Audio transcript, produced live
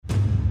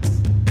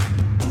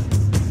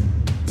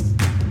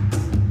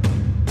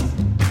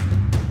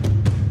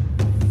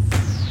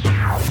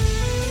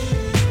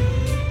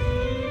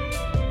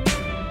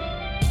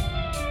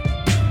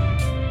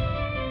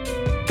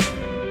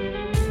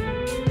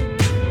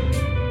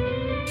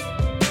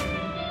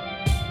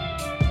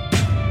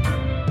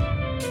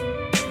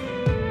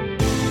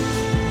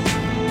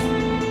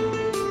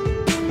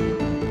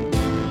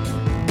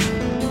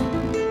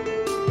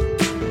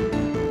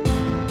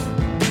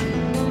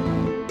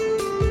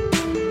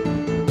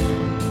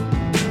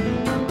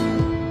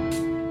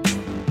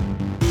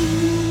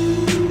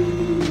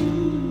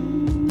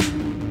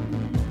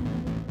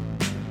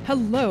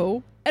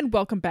and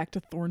welcome back to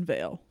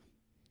Thornvale.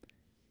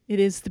 It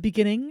is the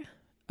beginning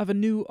of a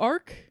new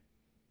arc,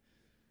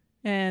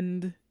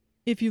 and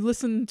if you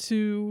listen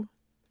to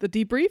the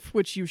debrief,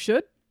 which you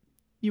should,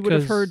 you would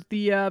have heard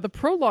the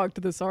prologue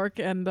to this arc,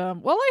 and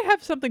I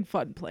have something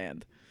fun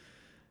planned.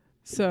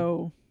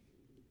 So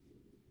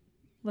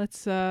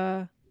let's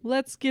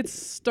get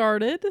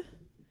started.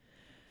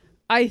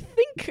 I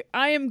think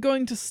I am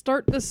going to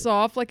start this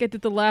off like I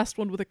did the last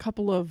one with a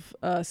couple of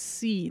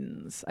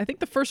scenes. I think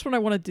the first one I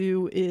want to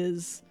do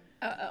is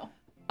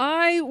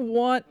I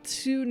want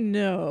to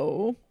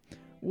know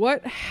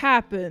what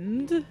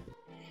happened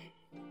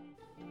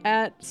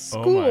at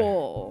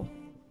school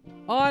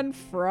on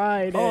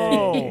Friday.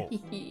 Oh.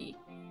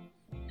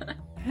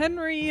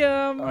 Henry,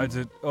 I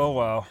did. Oh,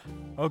 wow.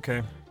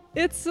 Okay.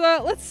 It's,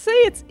 let's say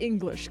it's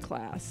English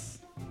class.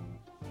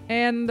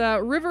 And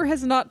River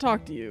has not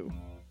talked to you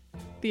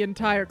the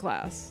entire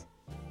class,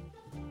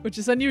 which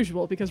is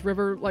unusual because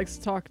River likes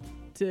to talk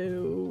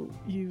to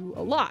you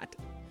a lot.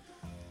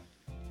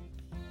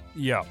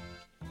 Yeah.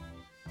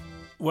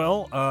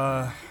 Well,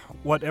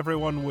 what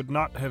everyone would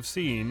not have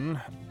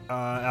seen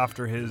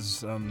after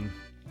his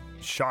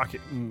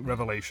shocking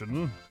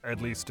revelation,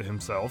 at least to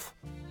himself,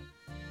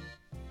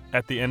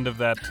 at the end of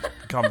that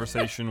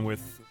conversation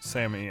with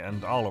Sammy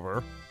and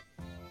Oliver,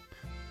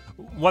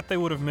 what they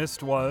would have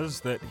missed was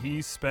that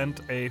he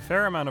spent a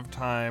fair amount of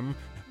time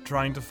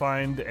trying to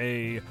find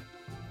a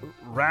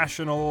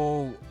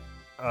rational,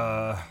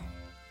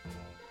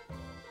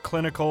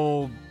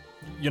 clinical,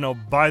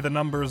 by the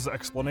numbers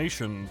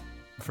explanation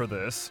for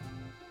this.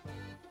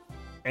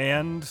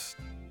 And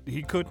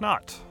he could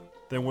not.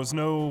 There was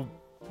no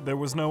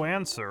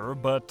answer,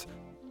 but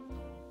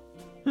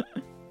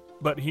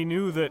he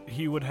knew that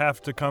he would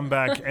have to come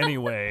back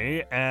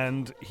anyway,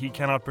 and he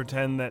cannot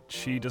pretend that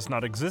she does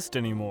not exist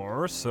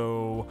anymore,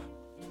 so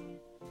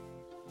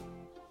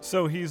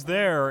he's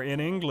there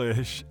in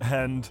English,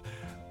 and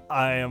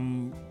I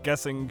am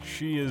guessing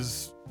she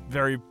is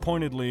very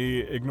pointedly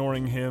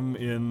ignoring him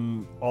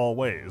in all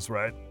ways,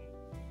 right?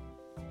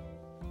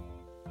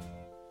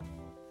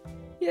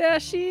 Yeah,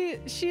 she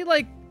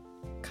like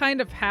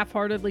kind of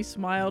half-heartedly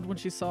smiled when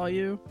she saw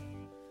you.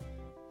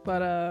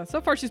 But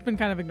so far she's been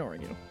kind of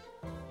ignoring you.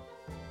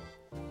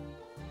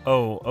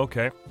 Oh,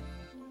 okay.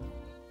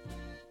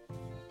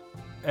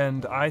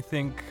 And I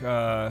think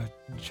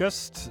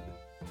just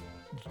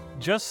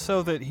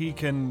so that he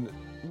can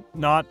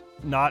not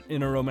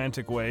in a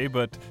romantic way,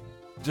 but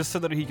just so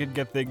that he could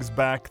get things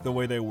back the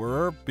way they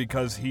were,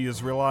 because he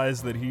has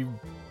realized that he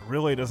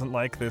really doesn't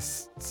like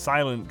this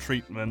silent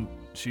treatment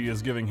she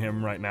is giving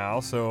him right now.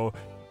 So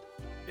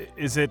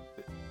is it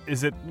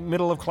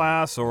middle of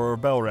class or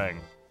bell rang?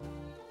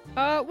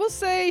 We'll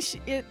say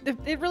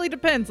it really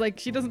depends. Like,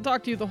 she doesn't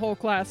talk to you the whole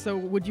class, so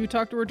would you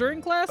talk to her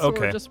during class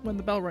or just when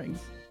the bell rings?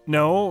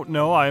 No,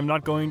 I am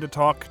not going to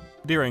talk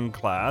during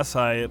class.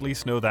 I at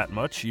least know that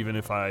much, even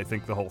if I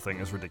think the whole thing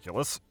is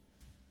ridiculous.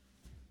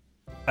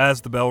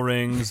 As the bell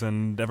rings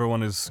and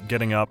everyone is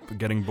getting up,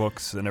 getting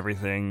books and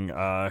everything,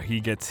 he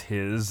gets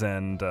his,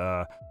 and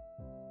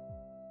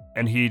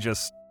he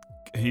just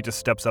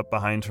steps up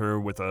behind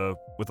her with a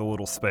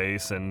little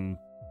space and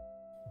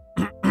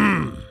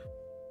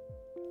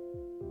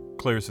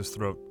clears his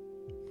throat.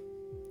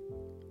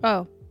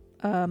 Oh,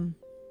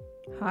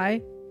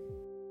 hi.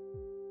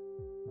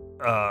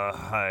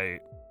 Hi.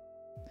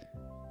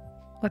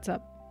 What's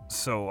up?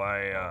 So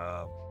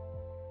I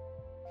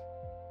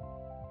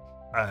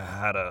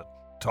had a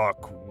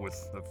talk with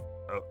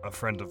a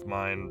friend of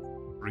mine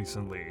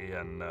recently,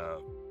 and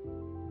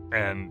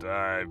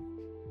I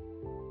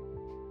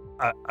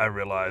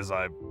realize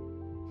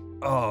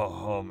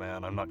oh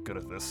man, I'm not good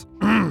at this.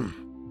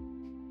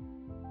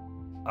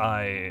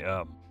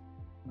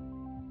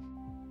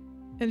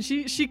 And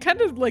she kind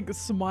of like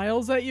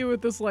smiles at you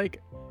with this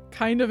like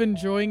kind of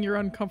enjoying your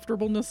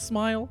uncomfortableness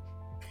smile.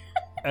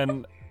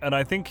 And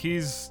I think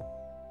he's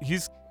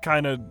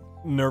kind of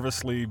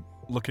nervously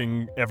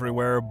looking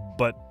everywhere,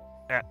 but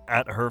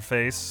at her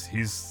face.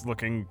 He's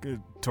looking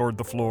toward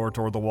the floor,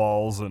 toward the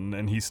walls,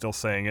 and he's still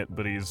saying it,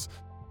 but he's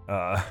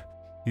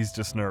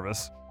just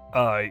nervous.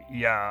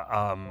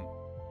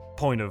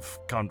 Point of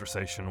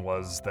conversation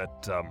was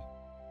that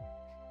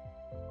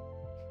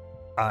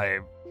I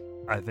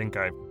think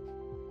I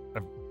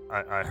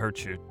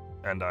hurt you,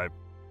 and I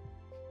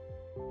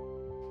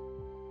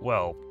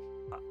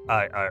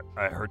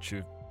hurt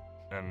you,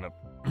 and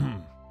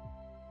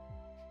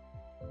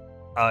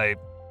I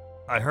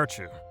hurt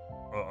you.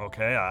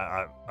 Okay,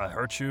 I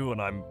hurt you,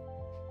 and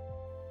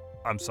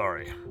I'm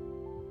sorry.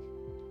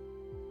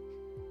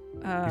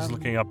 He's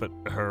looking up at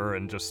her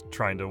and just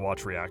trying to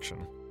watch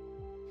reaction.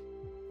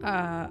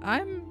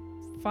 I'm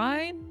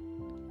fine.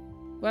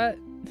 What?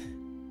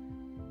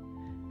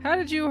 How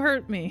did you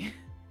hurt me?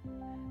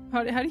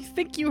 How do you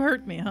think you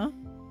hurt me, huh?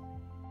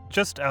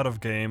 Just out of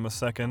game a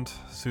second.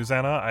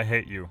 Susanna, I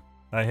hate you.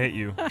 I hate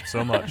you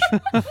so much.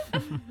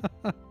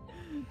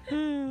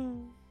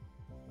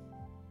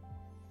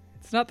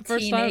 It's not the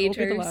first time, it will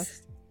be the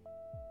last.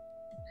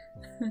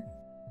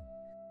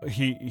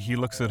 He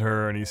looks at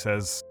her and he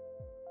says,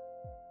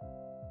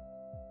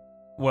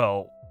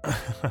 Well,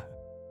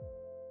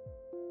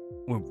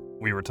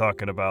 we were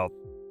talking about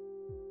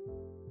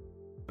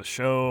the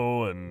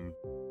show, and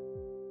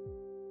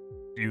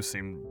you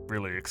seemed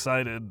really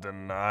excited,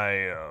 and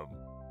I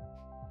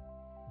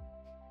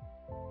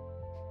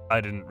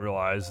didn't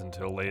realize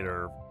until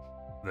later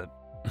that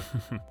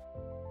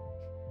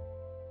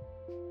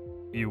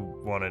you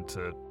wanted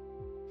to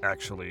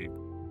actually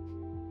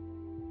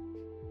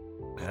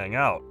hang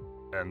out,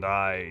 and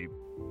I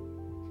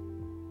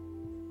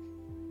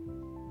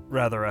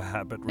rather a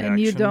habit reaction.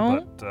 And you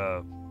don't?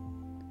 But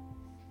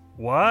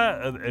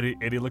what?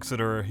 And he looks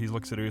at her. He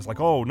looks at her. He's like,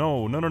 "Oh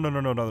no,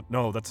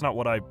 that's not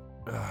what I."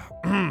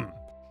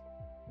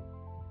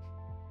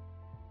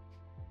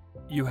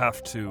 You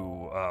have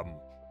to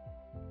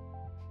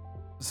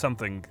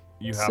something.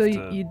 You have so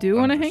to. you do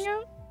want to hang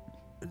out?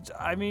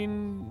 I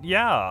mean,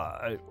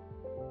 yeah.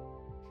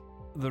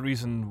 The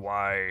reason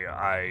why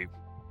I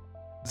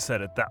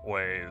said it that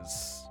way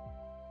is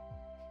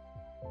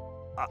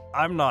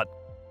I'm not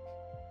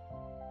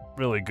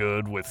really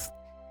good with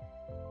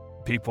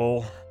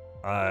people.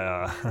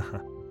 I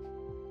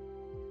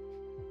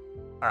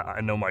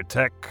know my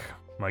tech,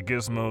 my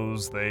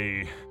gizmos,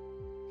 they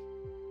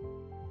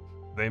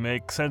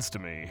make sense to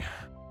me.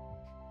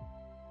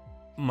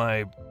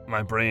 My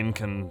brain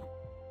can,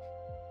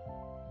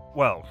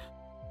 well,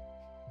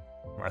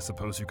 I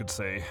suppose you could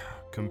say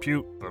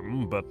compute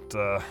them, but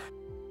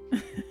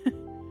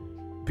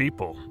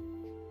people,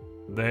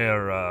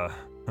 they're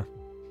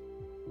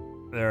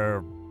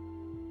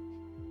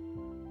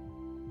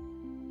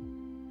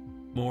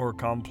more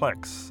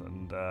complex,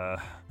 and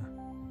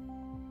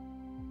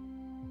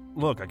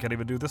look, I can't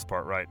even do this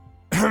part right.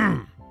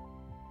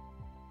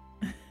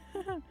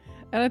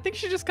 And I think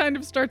she just kind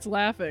of starts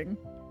laughing.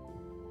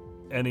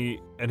 And he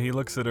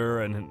looks at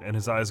her, and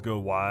his eyes go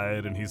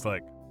wide, and he's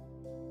like,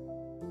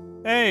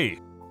 "Hey,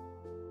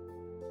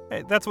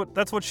 that's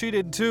what she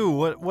did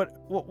too.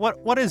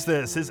 What is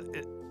this? Is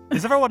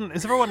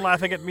everyone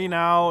laughing at me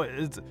now?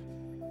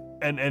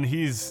 And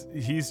he's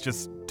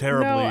just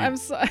terribly." No, I'm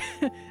sorry.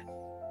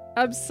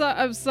 I'm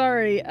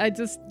sorry.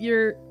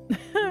 You're.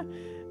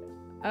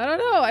 I don't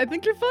know. I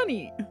think you're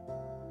funny.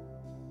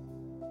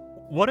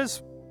 What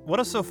is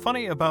so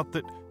funny about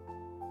that?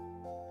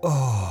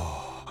 Oh.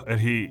 And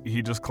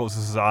he just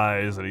closes his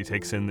eyes, and he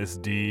takes in this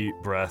deep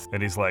breath,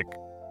 and he's like,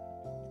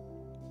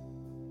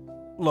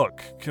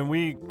 "Look, can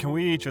we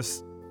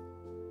just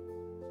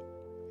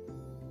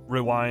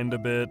rewind a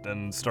bit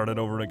and start it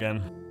over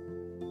again?"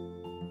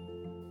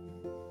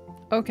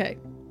 Okay.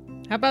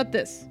 How about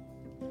this?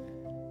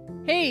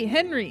 Hey,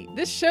 Henry,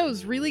 this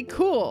show's really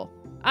cool.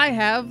 I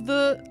have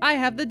the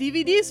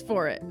DVDs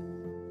for it.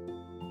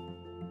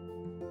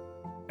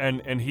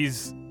 And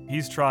he's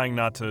trying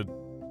not to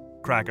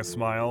crack a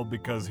smile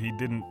because he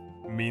didn't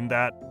mean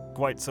that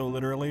quite so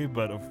literally,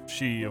 but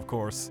she, of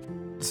course.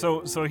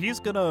 So he's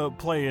gonna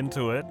play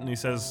into it, and he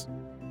says,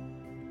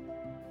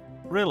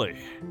 "Really?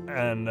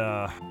 And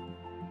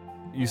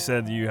you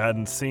said you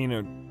hadn't seen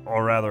it,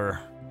 or rather,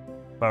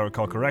 if I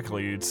recall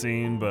correctly, you'd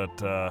seen,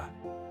 but it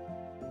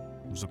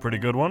was a pretty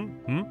good one,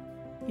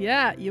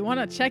 Yeah, you want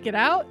to check it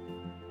out?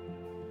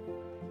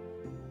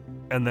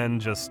 And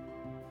then just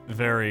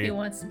very... He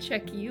wants to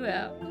check you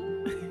out.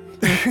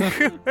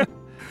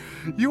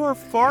 You are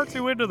far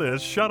too into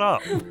this. Shut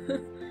up.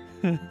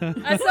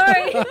 I'm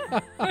sorry.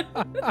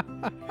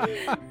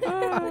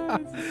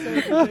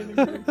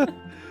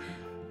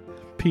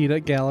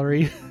 Peanut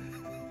gallery.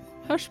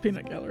 Hush,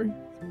 Peanut Gallery.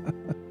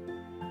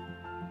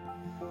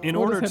 In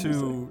What order does Henry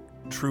to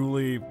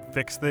truly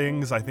fix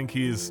things, I think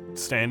he's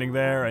standing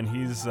there, and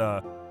he's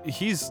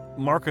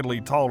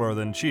markedly taller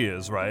than she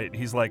is, right?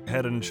 He's like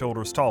head and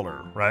shoulders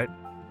taller, right?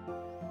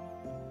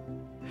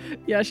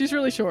 Yeah, she's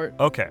really short.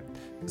 Okay.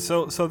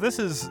 So this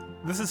is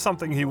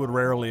something he would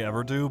rarely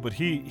ever do, but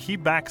he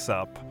backs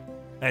up,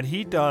 and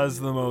he does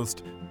the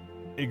most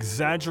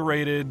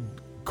exaggerated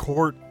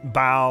court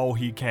bow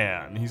he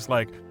can. He's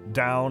like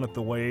down at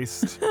the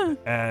waist,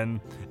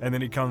 and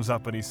then he comes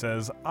up and he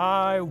says,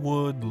 "I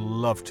would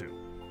love to."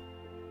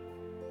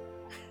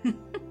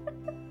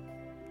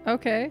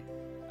 Okay.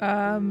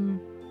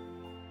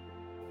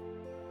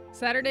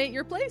 Saturday at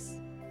your place?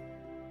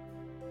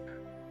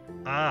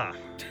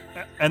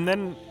 And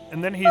then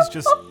he's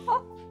just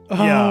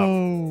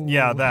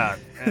yeah, that.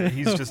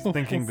 He's just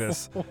thinking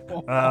this.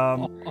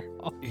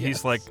 He's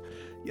Yes. like,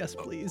 "Yes,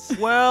 please."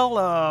 "Well,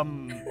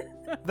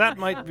 that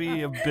might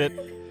be a bit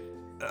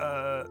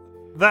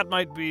that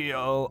might be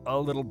a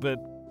little bit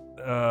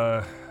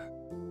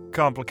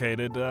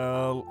complicated.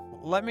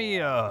 Let me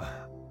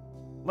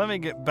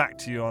get back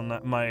to you on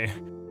that.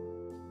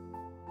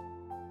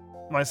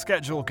 My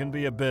schedule can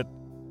be a bit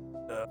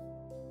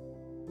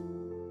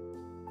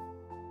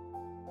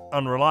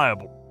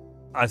unreliable,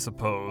 I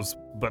suppose,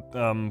 but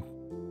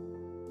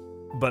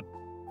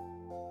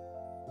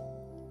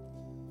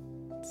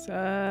It's,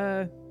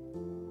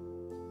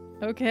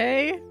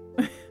 okay.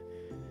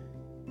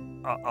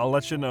 I'll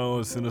let you know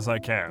as soon as I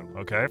can,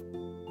 okay?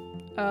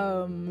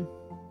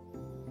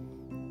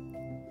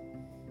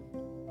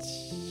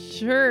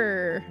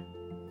 Sure.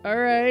 all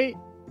right.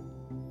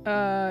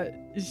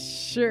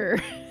 Sure.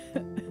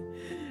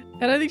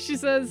 And I think she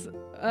says,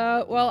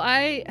 well,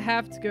 I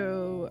have to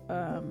go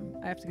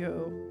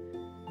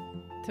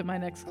to my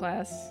next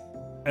class.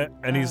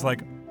 And he's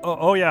like,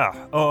 oh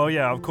yeah,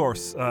 of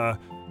course. Yeah,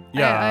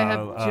 I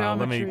have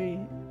geometry.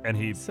 And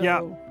he, so,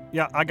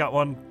 yeah, I got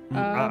one.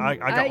 I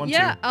got one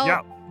yeah,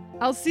 too.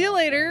 I'll see you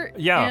later.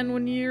 Yeah. And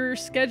when your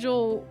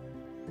schedule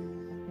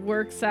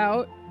works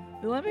out,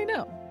 let me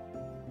know.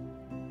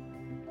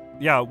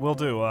 Yeah, will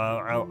do.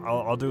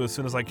 I'll do as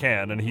soon as I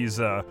can. And he's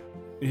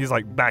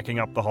like backing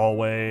up the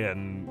hallway,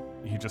 and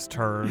he just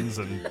turns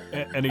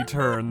and he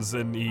turns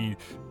and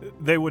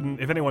they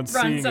wouldn't, if anyone's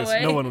Runs seeing this,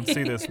 away. no one would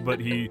see this, but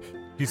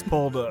he's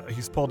pulled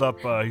his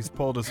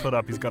hood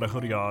up, he's got a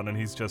hoodie on, and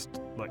he's just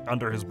like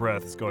under his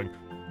breath is going,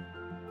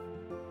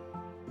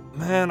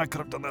 man, I could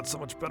have done that so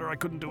much better. I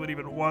couldn't do it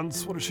even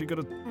once. What is she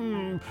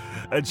gonna?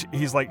 And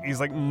he's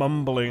like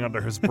mumbling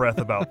under his breath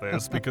about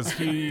this because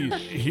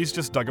he's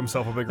just dug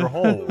himself a bigger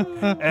hole.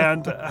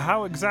 And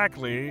how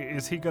exactly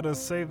is he gonna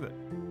say that?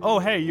 Oh,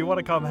 hey, you want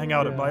to come hang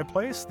out at my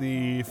place,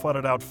 the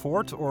flooded out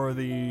fort, or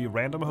the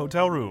random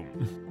hotel room?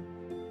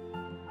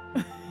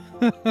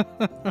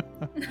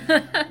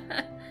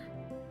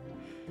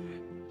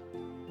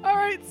 All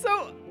right,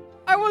 so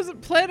I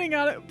wasn't planning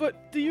on it,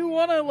 but do you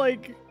want to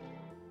like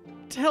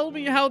tell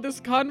me how this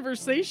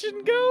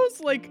conversation goes?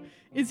 Like,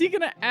 is he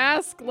gonna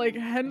ask like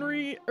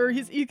Henry, or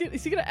is he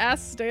gonna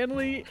ask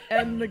Stanley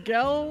and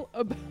Miguel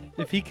about?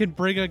 If he can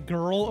bring a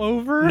girl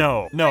over?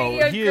 No,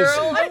 Bring a he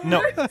girl is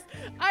no.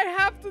 I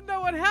have to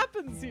know what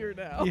happens here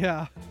now.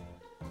 Yeah.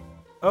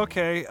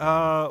 Okay,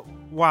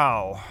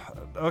 wow.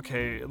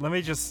 Okay, let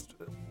me just.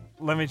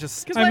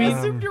 Because I I, mean-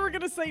 assumed you were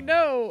gonna say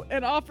no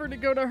and offer to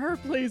go to her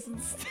place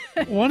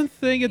instead. One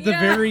thing at the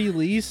Yeah. very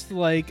least,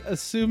 like,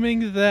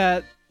 assuming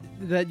that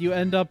you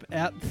end up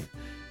at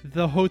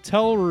the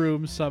hotel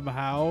room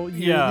somehow,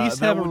 you Yeah, at least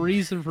that have a would-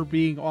 reason for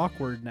being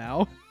awkward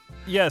now.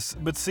 Yes,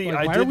 but see, Like,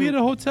 I why didn't. are we in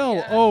a hotel?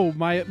 Yeah. Oh,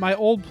 my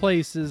old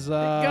place is It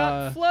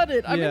got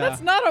flooded. I mean, yeah.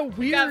 that's not a Got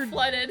weird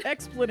flooded.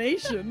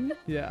 explanation.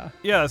 yeah.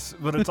 Yes,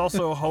 but it's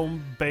also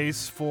home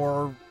base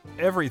for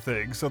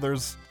everything, so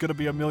there's gonna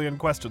be a million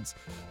questions.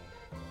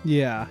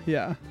 Yeah.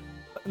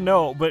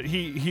 No, but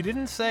he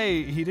didn't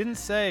say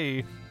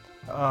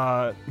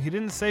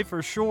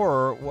for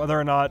sure whether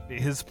or not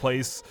his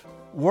place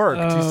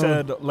worked. He Oh.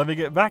 said, "Let me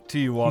get back to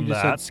you on You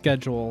just that. said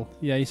schedule.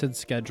 Yeah, you said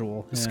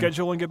schedule. Yeah.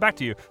 Schedule and get back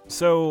to you."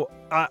 So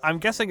I'm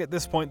guessing at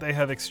this point they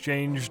have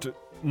exchanged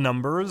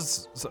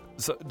numbers.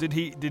 So did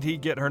he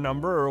get her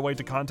number or a way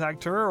to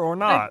contact her or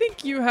not? I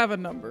think you have a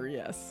number,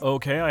 yes.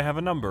 Okay, I have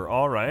a number.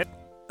 All right.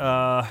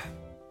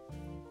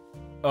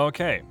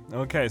 Okay.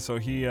 So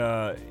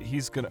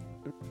he's gonna.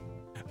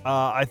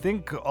 I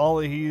think all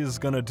he's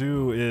gonna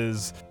do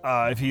is,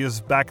 if he is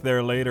back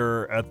there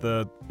later at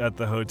the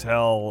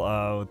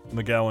hotel,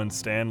 Miguel and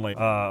Stanley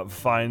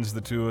finds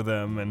the two of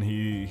them, and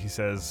he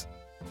says,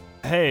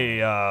 "Hey,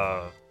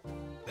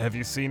 have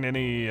you seen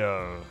any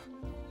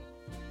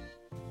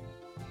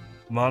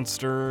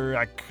monster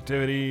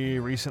activity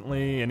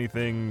recently?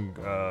 Anything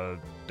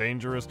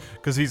dangerous?"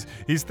 Because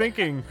he's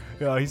thinking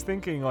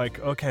like,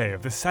 okay,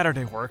 if this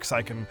Saturday works,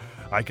 I can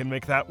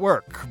make that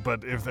work.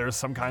 But if there's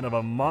some kind of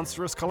a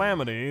monstrous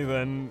calamity,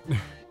 then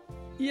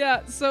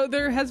Yeah, so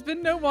there has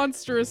been no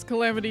monstrous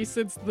calamity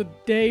since the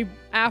day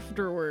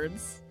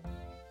afterwards.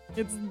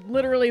 It's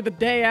literally the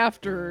day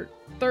after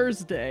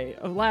Thursday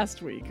of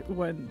last week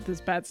when this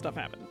bad stuff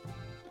happened.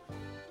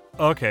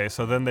 okay.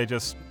 So then they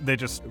just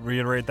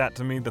reiterate that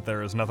to me that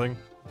there is nothing.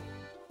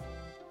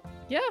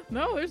 Yeah,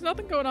 no, there's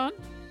nothing going on.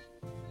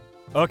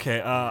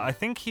 Okay, I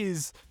think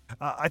he's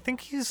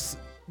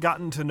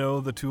gotten to know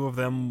the two of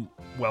them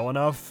well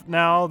enough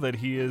now that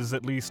he is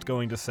at least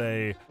going to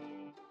say,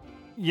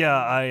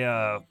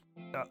 "Yeah,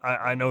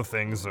 I know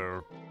things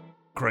are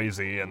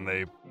crazy and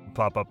they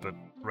pop up at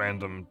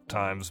random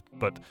times,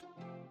 but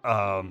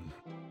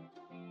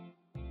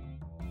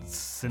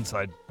since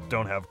I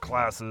don't have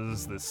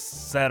classes this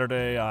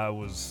Saturday, I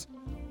was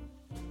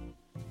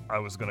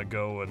gonna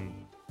go and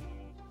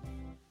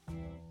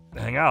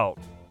hang out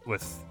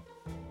with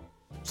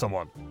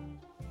someone."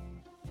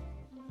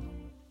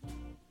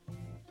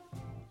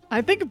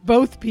 I think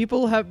both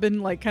people have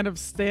been like kind of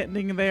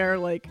standing there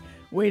like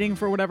waiting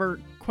for whatever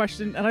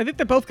question, and I think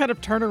they both kind of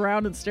turn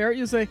around and stare at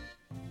you and say,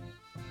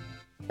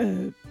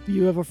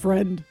 you have a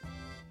friend.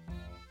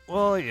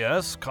 Well,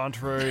 yes,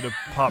 contrary to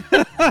pop.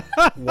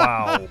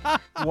 Wow.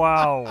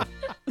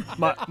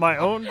 My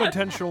own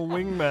potential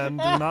wingmen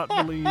do not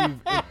believe.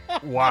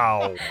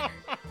 Wow.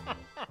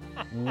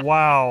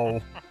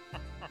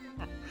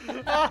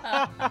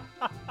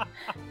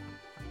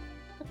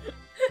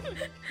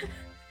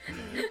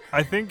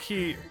 I think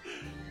he.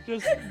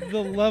 Just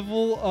the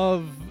level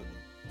of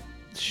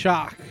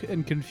shock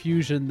and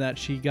confusion that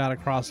she got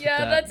across. with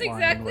Yeah, that that's line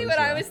exactly what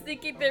I uh, was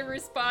thinking their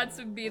response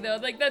would be, though.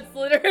 Like, that's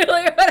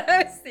literally what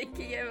I was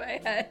thinking in my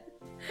head.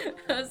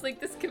 I was like,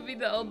 this could be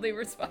the only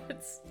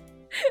response.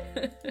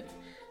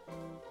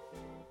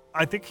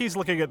 I think he's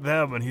looking at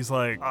them and he's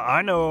like,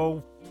 I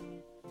know.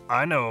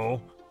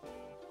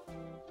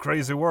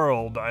 crazy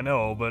world, I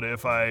know, but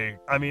if I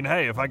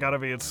gotta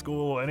be at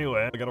school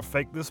anyway, I gotta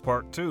fake this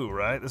part too,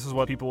 right? This is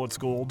what people at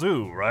school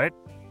do, right?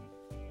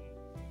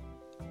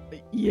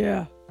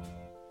 Yeah.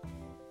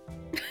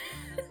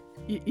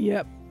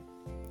 Yep.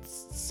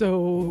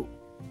 So,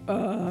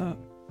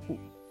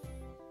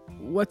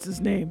 what's his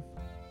name?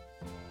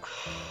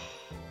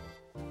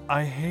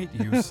 I hate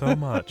you so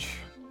much.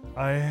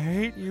 I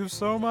hate you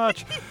so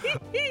much.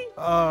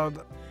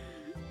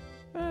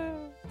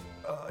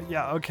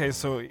 Yeah, okay,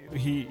 so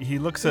he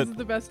looks This at is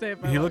the best day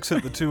of my he life. looks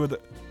at the two of the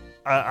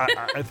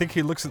I think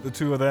he looks at the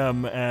two of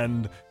them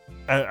and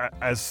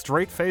as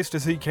straight-faced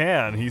as he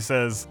can, he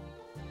says,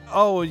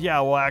 "Oh, yeah,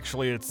 well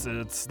actually it's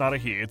not a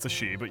he, it's a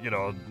she, but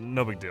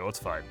no big deal, it's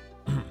fine."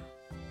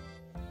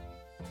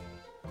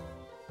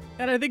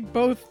 And I think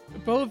both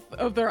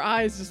of their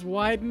eyes just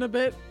widen a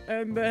bit,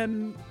 and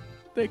then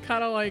they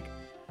kind of like.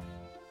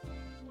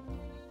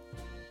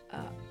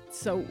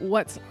 So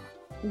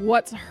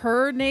what's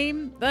her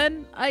name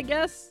then? I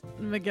guess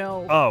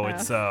Miguel. Oh,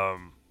 asked. it's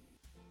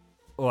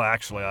well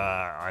actually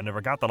I never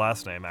got the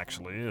last name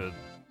actually.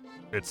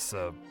 It's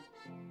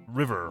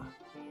River.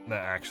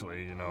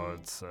 Actually,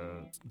 it's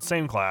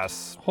same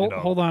class. Hold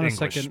on English, a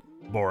second.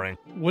 Boring.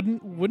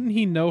 Wouldn't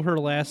he know her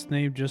last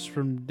name just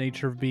from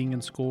nature of being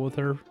in school with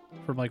her,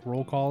 from like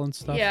roll call and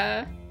stuff?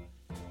 Yeah.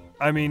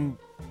 I mean,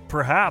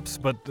 perhaps,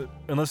 but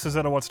unless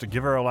Izetta wants to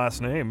give her a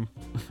last name.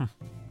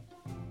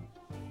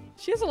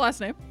 She has a last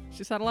name.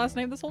 She's had a last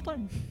name this whole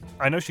time.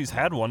 I know she's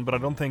had one, but I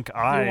don't think You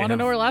I want to have-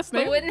 know her last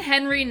name? But wouldn't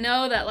Henry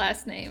know that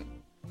last name?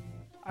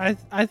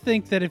 I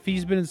think that if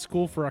he's been in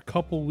school for a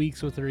couple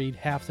weeks with her, he'd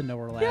have to know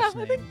her last Yeah,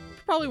 name. I think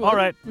probably would. All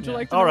right. Would you Yeah.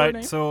 like to All know her right,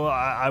 name? so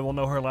I will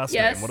know her last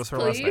Yes, name. What is her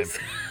please. last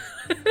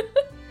name?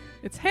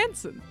 It's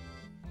Hanson.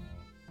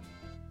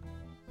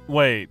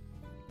 Wait,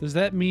 Does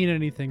that mean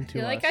anything I to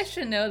feel us? like I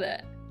should know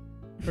that.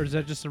 Or is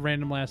that just a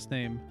random last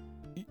name?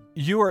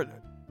 you are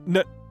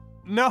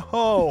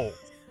no.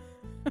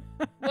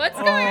 What's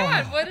going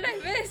on? What did I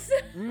miss?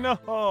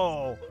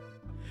 No.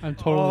 I'm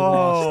totally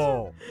lost.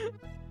 Oh.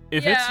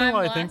 If Yeah, it's who I'm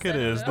I lost think it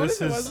as is, well. What this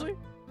is it, is. Wesley?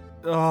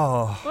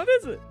 Oh. What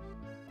is it?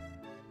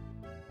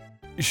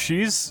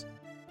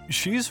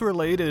 She's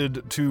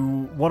related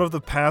to one of the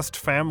past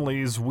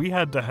families we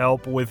had to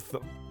help with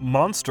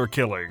monster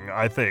killing,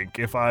 I think,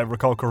 if I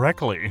recall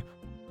correctly.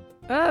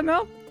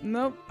 No.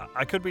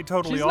 I could be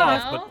totally She's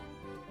off, not.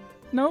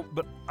 No? Nope.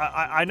 but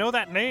I know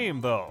that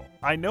name, though.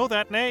 I know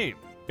that name.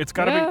 It's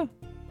gotta Yeah. be...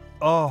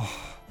 Oh.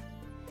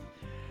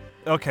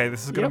 Okay,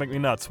 this is gonna Yep. make me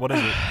nuts. What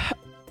is it?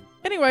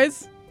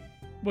 Anyways,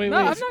 Wait, no,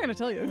 wait. I'm not gonna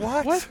tell you.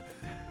 What?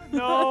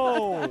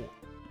 No.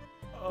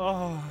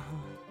 Oh.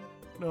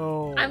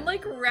 No. I'm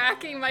like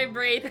racking my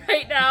brain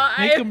right now.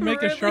 Make I him am make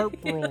a really- sharp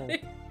roll.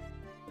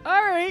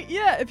 All right,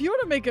 yeah. If you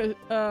want to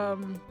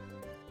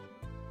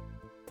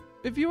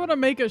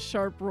make a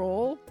sharp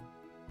roll,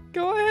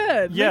 go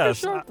ahead.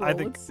 Yes, make a sharp roll. I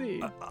think- Let's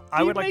see. I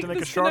You would like make to make a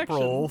this sharp connection.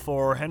 roll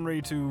for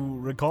Henry to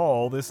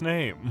recall this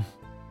name.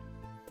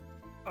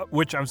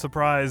 Which I'm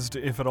surprised,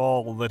 if at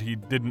all, that he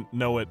didn't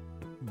know it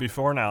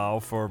before now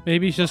for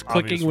Maybe he's just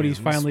Obvious clicking when he's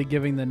reasons. finally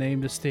giving the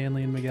name to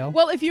Stanley and Miguel.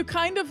 Well, if you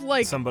kind of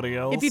like, somebody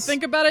else. if you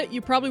think about it,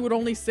 you probably would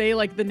only say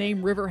like the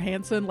name River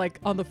Hansen like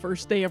on the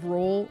first day of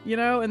roll,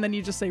 and then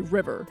you just say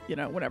River,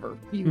 whenever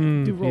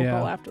you do roll yeah.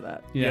 call after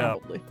that. Yeah.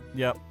 Probably.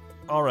 Yep.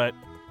 All right.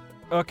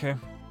 Okay.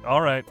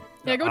 All right.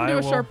 Yeah, go ahead and I do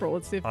a will- sharp roll.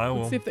 Let's see if I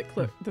will.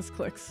 this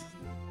clicks.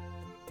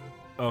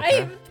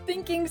 Okay. I'm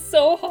thinking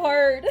so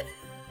hard.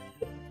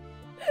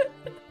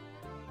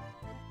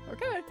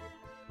 Okay.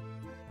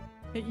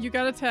 Hey, you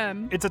got a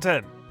 10. It's a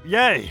 10.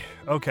 Yay.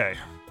 Okay.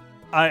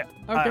 I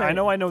Okay.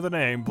 know I know the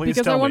name. Please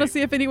because tell I want me. to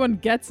see if anyone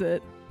gets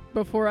it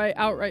before I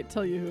outright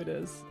tell you who it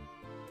is.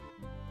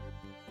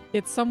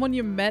 It's someone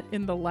you met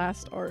in the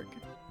last arc.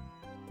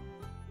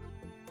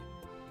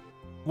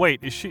 Wait,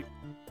 is she?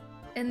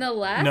 In the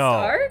last No.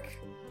 arc?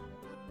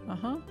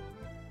 Uh-huh.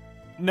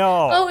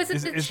 No. Oh, is it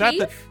the is chief?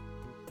 that the?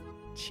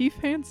 Chief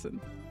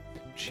Hansen.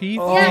 Chief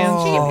Oh. Yes,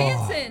 Hansen. Chief Oh.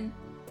 Hansen.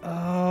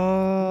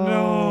 Oh.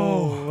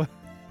 No.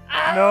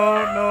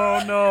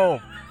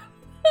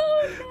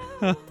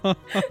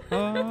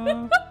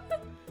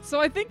 So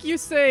I think you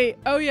say,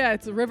 "Oh yeah,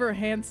 it's River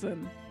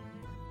Hansen."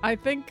 I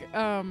think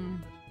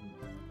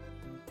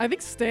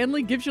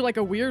Stanley gives you like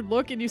a weird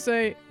look and you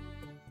say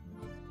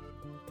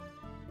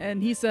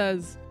and he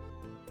says,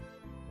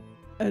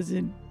 "As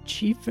in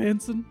Chief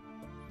Hansen?"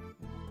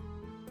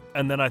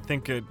 And then I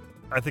think it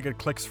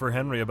clicks for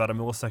Henry about a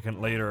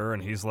millisecond later,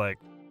 and he's like,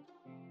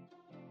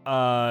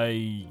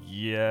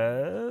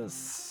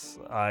 yes,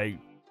 I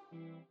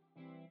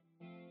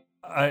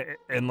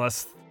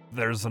unless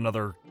there's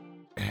another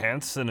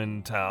Hansen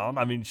in town.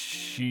 I mean,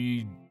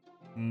 she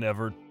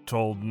never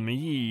told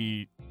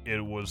me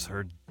it was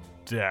her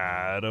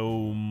dad.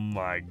 Oh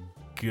my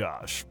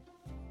gosh.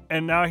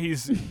 And now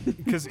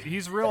because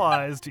he's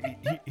realized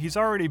he's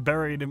already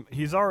buried him.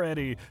 He's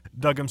already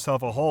dug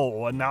himself a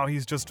hole, and now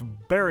he's just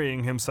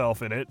burying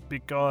himself in it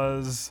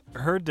because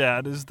her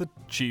dad is the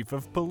chief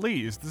of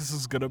police. This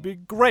is gonna be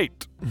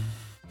great.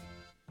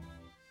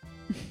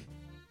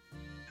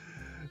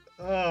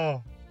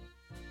 Oh.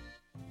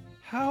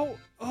 How?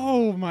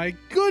 Oh my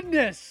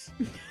goodness!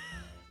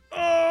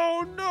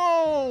 Oh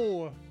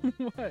no!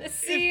 What?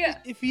 See,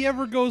 If he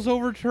ever goes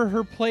over to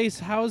her place,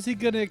 how is he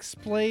going to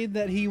explain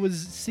that he was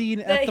seen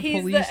That at the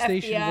he's police the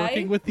station FBI?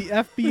 working with the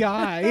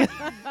FBI?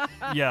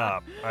 Yeah,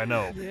 I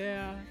know.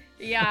 Yeah.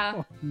 yeah.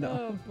 Oh,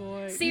 no. Oh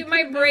boy. See, You my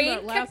could've known brain that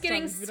kept last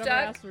getting time if you never stuck.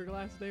 asked what her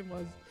last name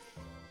was.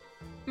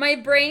 My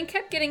brain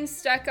kept getting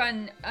stuck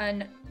on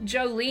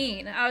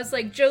Jolene. I was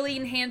like,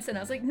 Jolene Hansen. I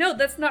was like, no,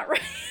 that's not right.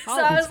 So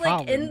I was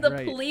like in Holland, the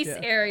right, police yeah.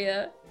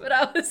 area, but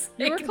I was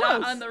You were like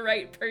not close. on the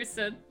right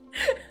person.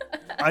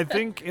 I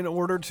think in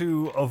order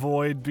to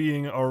avoid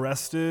being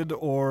arrested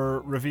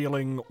or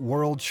revealing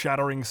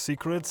world-shattering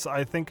secrets,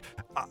 I think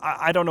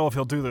I don't know if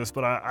he'll do this,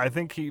 but I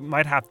think he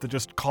might have to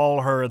just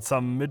call her at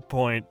some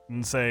midpoint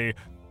and say,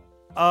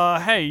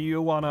 hey, you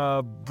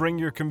wanna bring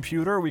your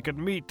computer? We could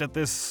meet at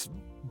this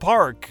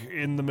park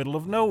in the middle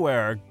of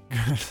nowhere.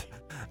 Is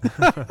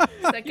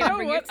that You gonna know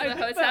bring what? you to I the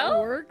think that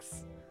hotel?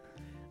 works.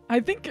 I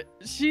think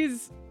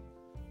she's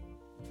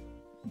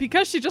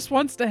because she just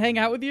wants to hang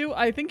out with you.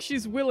 I think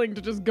she's willing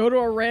to just go to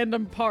a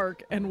random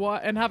park and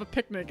have a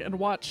picnic and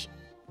watch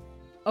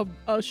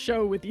a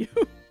show with you.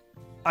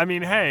 I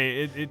mean,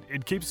 hey,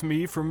 it keeps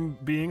me from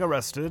being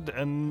arrested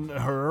and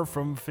her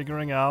from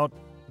figuring out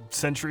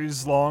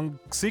centuries-long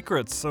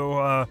secrets. So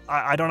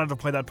I don't have to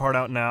play that part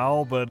out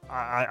now, but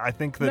I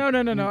think that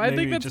No. I think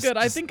maybe that's just- good.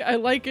 I just- think I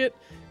like it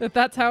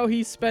that's how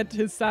he spent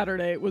his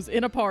Saturday. It was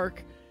in a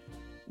park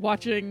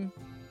watching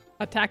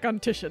Attack on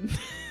Titian.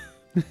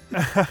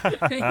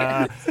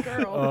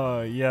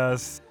 Girl.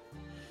 Yes.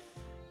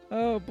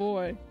 Oh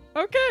boy.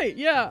 Okay,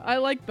 yeah, I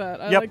like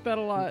that. I Yep. like that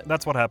a lot.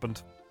 That's what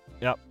happened.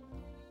 Yep.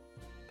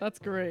 That's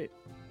great.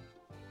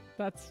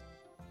 That's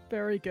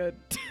very good.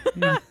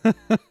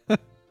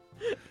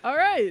 All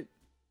right.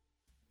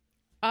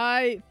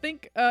 I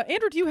think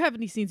Andrew, do you have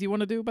any scenes you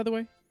want to do, by the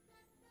way?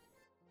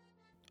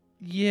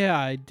 Yeah,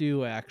 I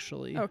do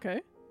actually.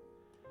 Okay.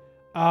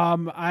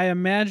 I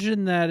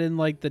imagine that in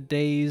like the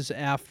days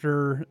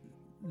after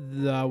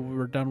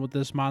we're done with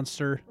this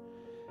monster,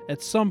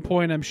 at some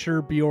point I'm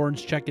sure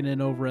Bjorn's checking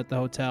in over at the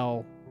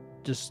hotel,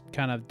 just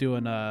kind of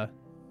doing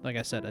like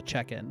I said, a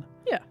check-in.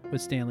 Yeah.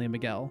 With Stanley and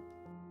Miguel.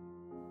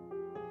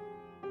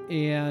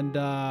 And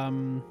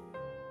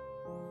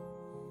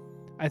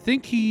I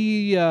think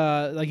he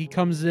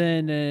comes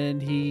in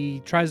and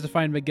he tries to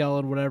find Miguel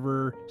and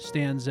whatever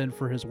stands in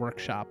for his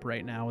workshop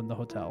right now in the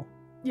hotel.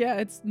 Yeah,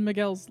 it's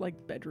Miguel's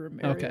like bedroom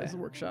area Okay. as a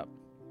workshop.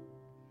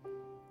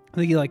 I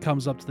think he like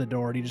comes up to the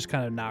door and he just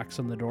kind of knocks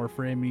on the door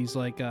for him. And he's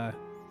like,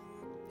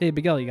 "Hey,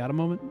 Miguel, you got a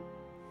moment?"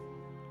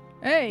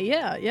 Hey,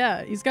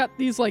 yeah. He's got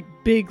these like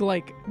big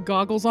like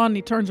goggles on and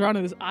he turns around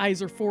and his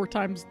eyes are 4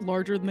 times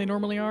larger than they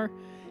normally are.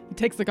 He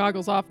takes the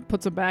goggles off,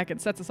 puts them back, and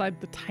sets aside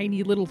the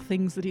tiny little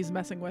things that he's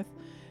messing with.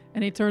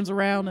 And he turns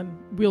around and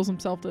wheels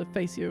himself to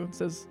face you and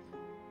says,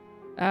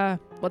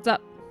 what's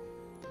up?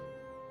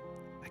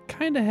 I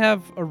kind of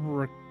have a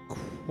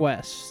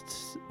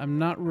request. I'm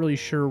not really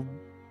sure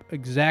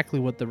exactly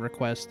what the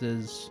request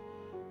is.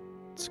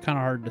 It's kind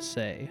of hard to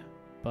say,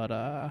 but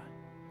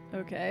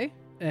Okay.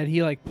 and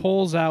he like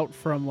pulls out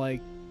from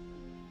like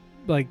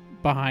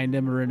behind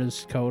him or in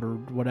his coat or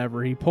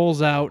whatever. He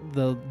pulls out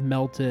the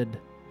melted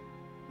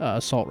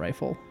assault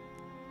rifle.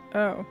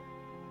 Oh.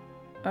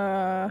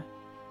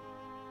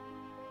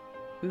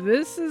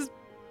 This is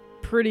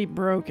pretty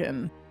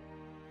broken.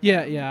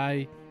 Yeah,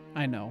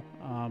 I know.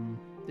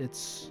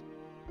 It's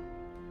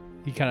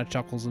he kind of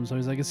chuckles him, so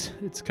he's like,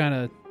 it's kind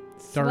of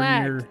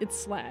darn near. Slagged.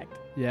 It's slagged.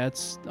 Yeah,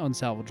 it's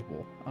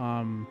unsalvageable.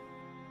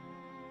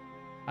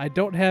 I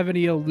don't have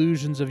any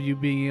illusions of you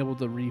being able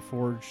to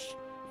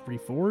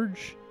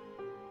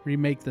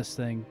remake this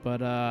thing,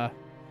 but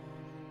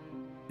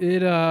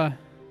it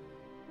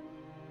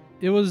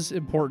was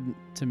important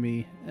to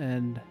me,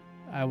 and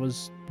I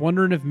was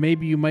wondering if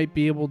maybe you might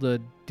be able to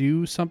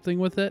do something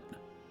with it.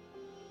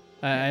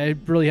 I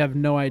really have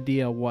no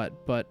idea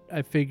what, but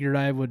I figured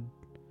I would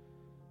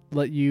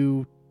let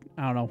you,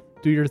 I don't know,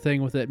 do your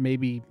thing with it,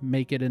 maybe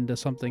make it into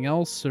something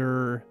else,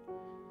 or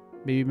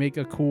maybe make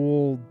a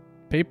cool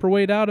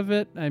paperweight out of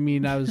it. I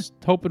mean, I was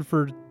hoping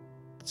for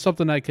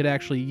something I could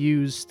actually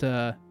use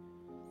to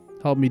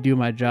help me do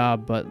my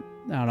job, but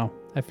I don't know.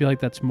 I feel like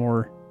that's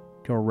more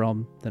your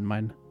realm than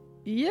mine.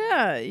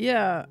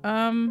 Yeah.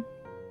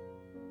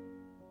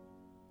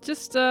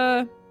 Just,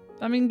 I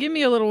mean, give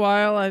me a little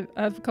while. I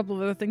have a couple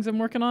of other things I'm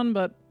working on,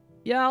 but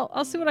yeah,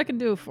 I'll see what I can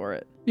do for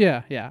it.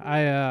 Yeah,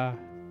 I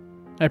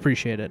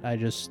appreciate it. I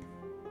just,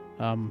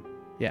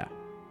 yeah.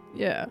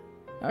 Yeah.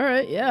 All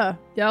right. Yeah.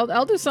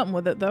 I'll do something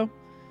with it though.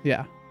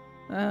 Yeah.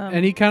 Um,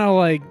 And he kind of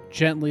like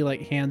gently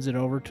like hands it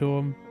over to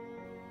him,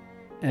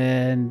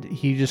 and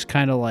he just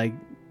kind of like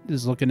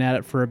is looking at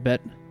it for a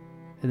bit,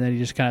 and then he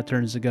just kind of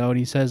turns to go and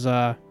he says,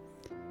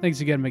 "Thanks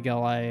again,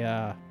 Miguel.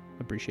 I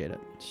appreciate it."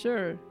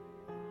 Sure.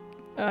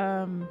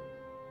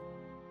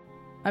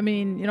 I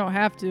mean, you don't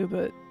have to,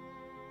 but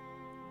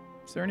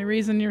is there any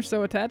reason you're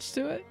so attached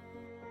to it?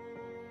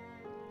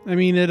 I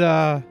mean,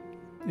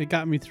 it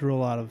got me through a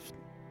lot of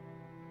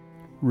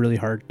really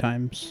hard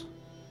times.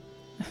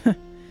 All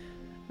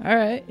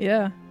right,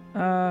 yeah.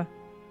 I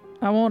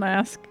won't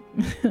ask.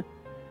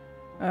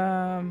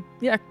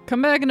 Yeah,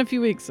 come back in a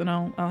few weeks and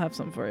I'll have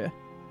something for you.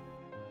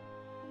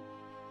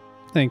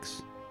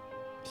 Thanks.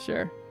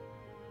 Sure.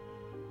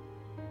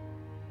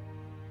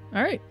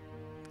 All right.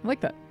 I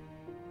like that.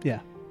 Yeah.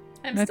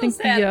 I'm I still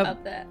think sad the,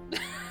 about that.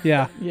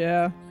 Yeah.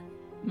 Yeah.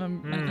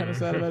 I'm kind of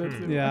sad about it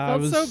too. Yeah. I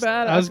felt so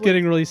bad. I was after-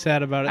 getting really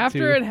sad about it after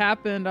too. it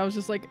happened. I was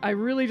just like, I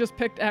really just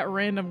picked at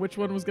random which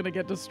one was gonna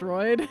get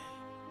destroyed.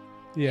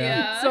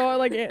 Yeah. So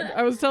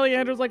I was telling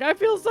Andrew, like, I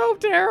feel so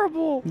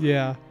terrible.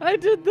 Yeah. I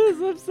did this.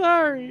 I'm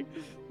sorry.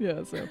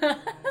 Yeah.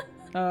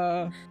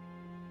 So.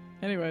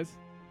 Anyways.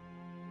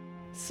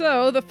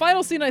 So the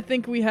final scene I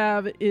think we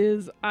have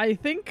is I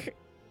think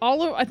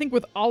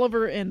with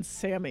Oliver and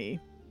Sammy.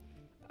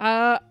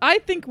 I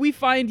think we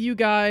find you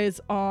guys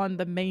on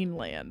the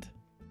mainland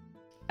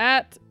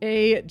at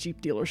a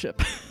Jeep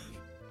dealership.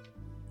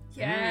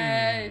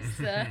 Yes.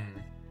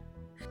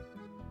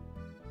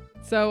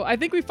 So I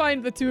think we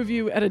find the two of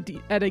you at a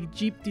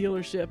Jeep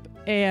dealership,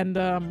 and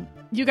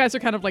you guys are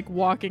kind of like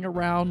walking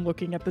around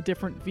looking at the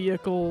different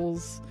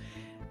vehicles,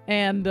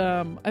 and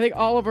I think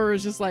Oliver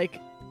is just like,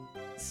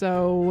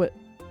 so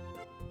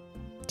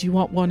do you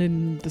want one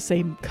in the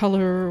same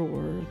color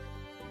or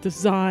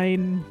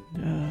design?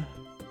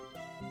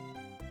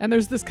 And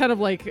there's this kind of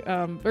like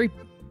very,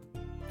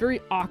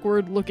 very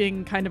awkward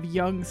looking kind of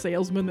young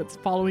salesman that's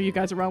following you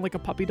guys around like a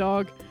puppy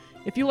dog.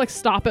 If you like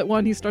stop at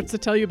one, he starts to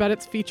tell you about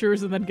its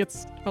features and then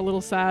gets a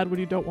little sad when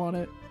you don't want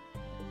it.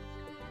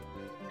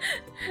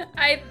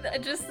 I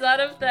just thought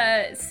of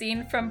that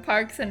scene from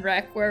Parks and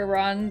Rec where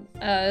Ron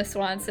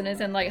Swanson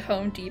is in like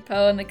Home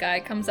Depot and the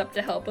guy comes up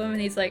to help him and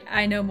he's like,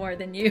 I know more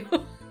than you.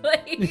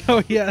 Like,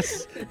 Oh,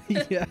 yes.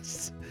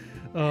 Yes.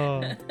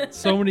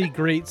 So many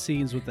great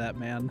scenes with that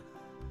man.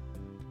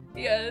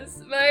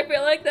 yes, but I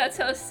feel like that's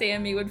how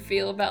Sammy would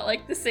feel about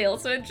like the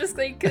salesman, just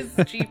like because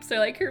Jeeps are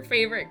like her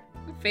favorite.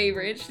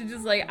 She's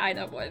just like, I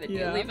know more than you.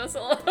 Yeah. Leave us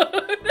alone.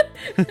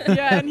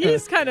 Yeah, and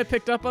he's kind of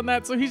picked up on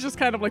that, so he's just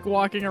kind of like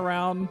walking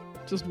around,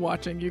 just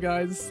watching you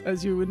guys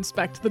as you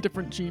inspect the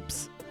different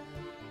Jeeps.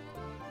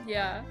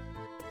 Yeah.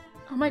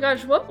 Oh my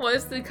gosh, what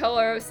was the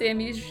color of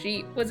Sammy's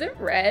Jeep? Was it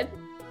red?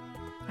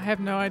 I have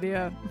no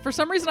idea. For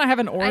some reason, I have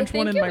an orange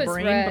one think in it my was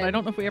brain, red. but I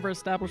don't know if we ever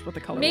established what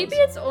the color Maybe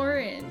was. it's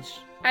orange.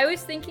 I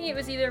was thinking it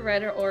was either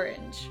red or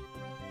orange.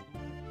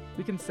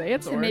 We can say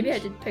it's So orange. maybe I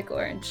did pick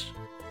orange.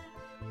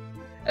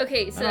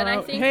 Okay, so I then don't I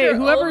know. think Hey, her old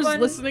whoever's one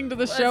listening to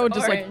the was show and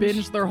just like orange.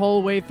 binged their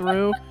whole way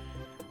through,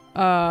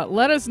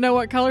 let us know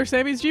what color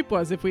Sammy's Jeep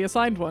was if we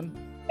assigned one.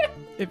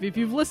 if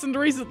you've listened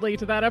recently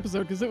to that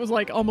episode, because it was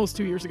like almost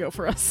 2 years ago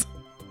for us.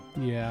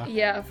 Yeah.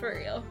 Yeah, for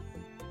real.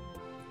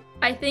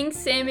 I think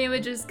Sammy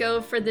would just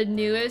go for the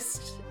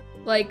newest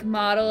like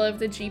model of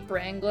the Jeep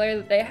Wrangler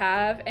that they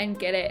have and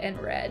get it in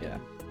red.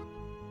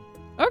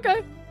 Yeah.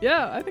 Okay.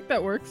 Yeah, I think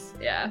that works.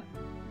 Yeah.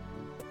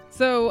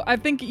 So I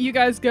think you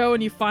guys go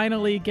and you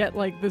finally get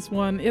like this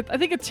one. I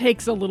think it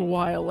takes a little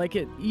while. Like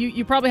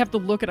you probably have to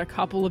look at a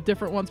couple of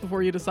different ones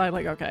before you decide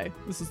like, okay,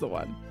 this is the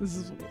one. This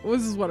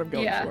is what I'm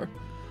going for.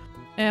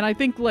 And I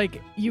think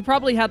like you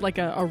probably had like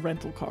a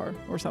rental car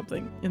or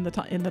something in the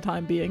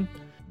time being.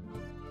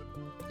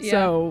 Yeah.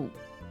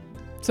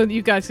 So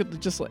you guys could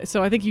just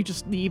so I think you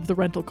just leave the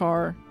rental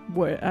car.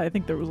 Where I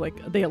think there was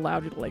like they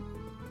allowed you to like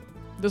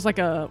there's like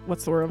a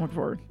what's the word I'm looking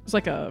for? It's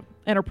like a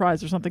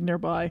Enterprise or something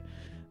nearby.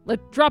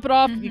 Like drop it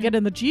off. You get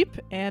in the Jeep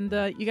and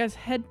you guys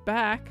head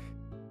back.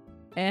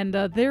 And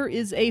there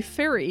is a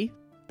ferry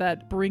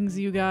that brings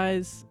you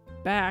guys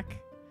back.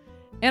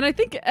 And I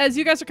think as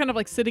you guys are kind of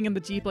like sitting in the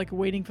Jeep, like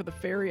waiting for the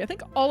ferry, I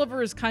think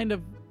Oliver is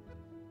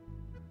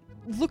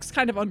looks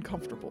kind of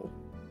uncomfortable.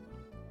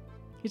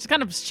 He's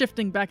kind of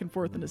shifting back and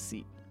forth in his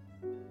seat.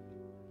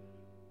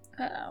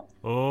 Uh-oh.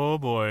 Oh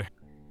boy.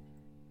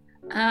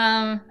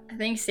 I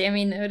think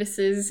Sammy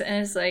notices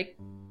and is like,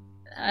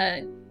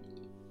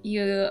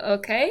 you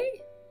okay?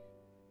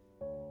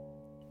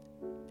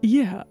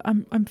 Yeah,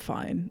 I'm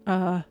fine.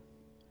 I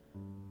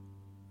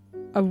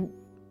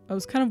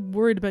was kind of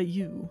worried about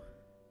you.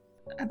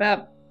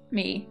 About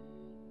me.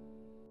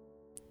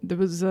 There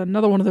was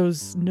another one of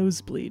those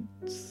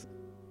nosebleeds.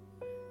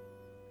 I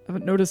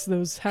haven't noticed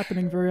those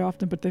happening very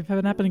often, but they've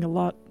been happening a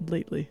lot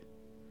lately.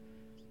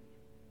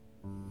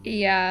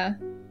 Yeah.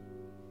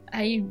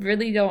 I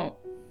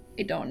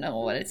don't know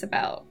what it's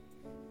about.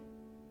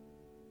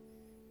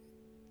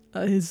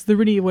 Is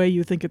there any way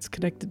you think it's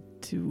connected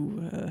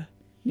to, and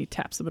he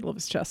taps the middle of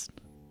his chest.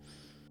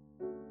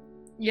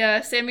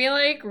 Yeah, Sammy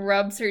like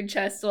rubs her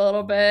chest a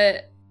little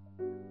bit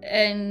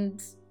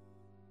and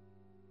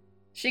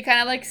she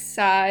kind of like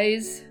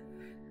sighs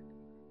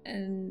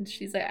and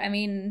she's like, I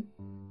mean,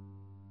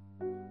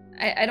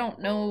 I don't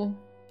know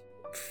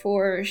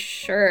for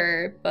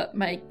sure, but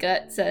my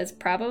gut says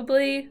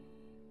probably,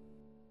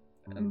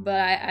 but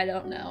I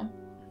don't know.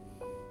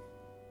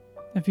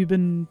 Have you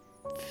been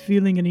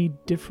feeling any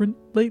different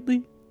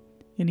lately?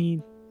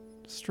 Any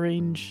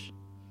strange,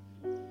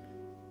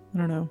 I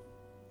don't know,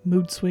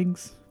 mood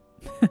swings?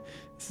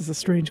 This is a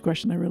strange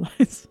question, I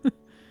realize.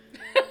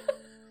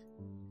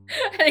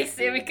 I think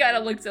Sammy kind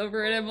of looks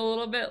over at him a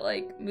little bit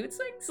like, mood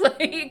swings?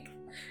 Like,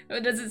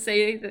 but doesn't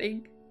say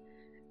anything.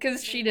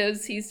 Because she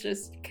knows he's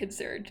just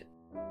concerned.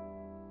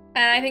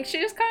 And I think she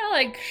just kind of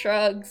like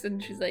shrugs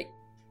and she's like,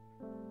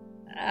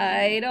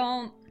 I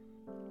don't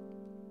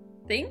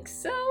think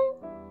so.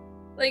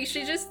 Like,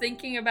 she's just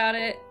thinking about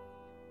it.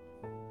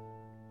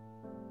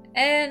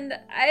 And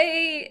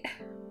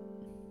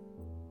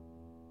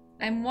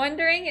I'm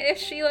wondering if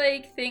she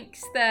like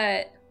thinks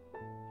that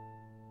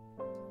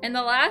in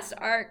the last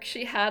arc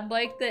she had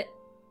like the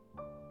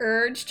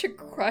urge to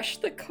crush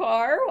the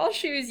car while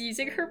she was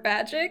using her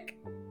magic.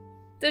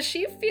 Does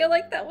she feel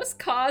like that was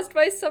caused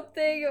by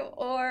something,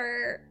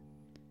 or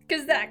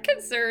because that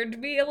concerned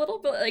me a little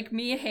bit, like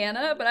me,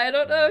 Hannah, but I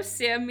don't know if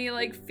Sammy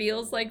like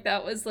feels like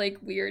that was like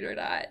weird or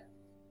not.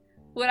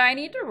 Would I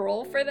need to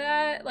roll for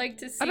that, like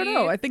to see? I don't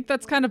know. I think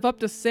that's kind of up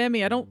to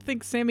Sammy. I don't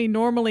think Sammy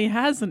normally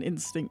has an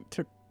instinct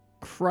to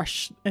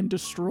crush and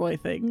destroy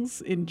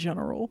things in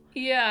general.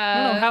 Yeah.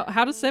 I don't know.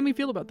 How does Sammy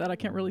feel about that? I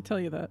can't really tell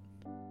you that.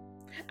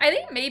 I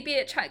think maybe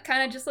it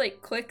kind of just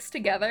like clicks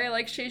together.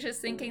 Like she's just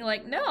thinking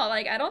like, no,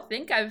 like I don't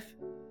think I've.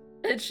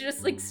 And she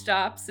just like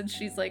stops and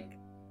she's like,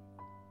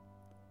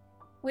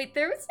 wait,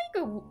 there was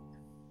like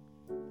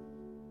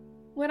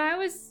when I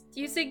was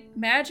using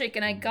magic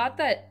and I got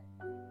that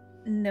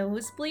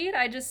nosebleed,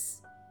 I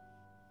just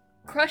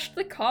crushed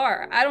the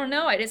car. I don't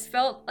know. I just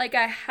felt like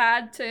I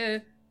had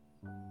to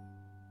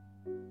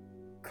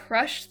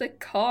crush the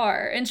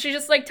car. And she's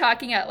just like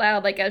talking out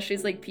loud, like as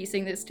she's like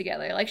piecing this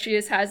together. Like she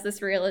just has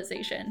this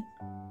realization.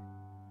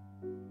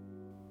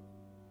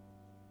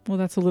 Well,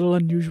 that's a little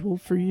unusual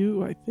for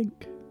you, I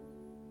think.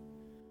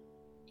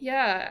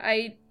 Yeah,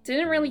 I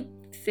didn't really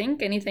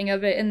think anything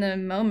of it in the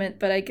moment,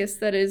 but I guess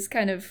that is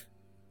kind of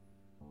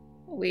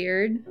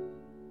weird.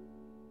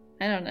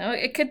 I don't know.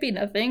 It could be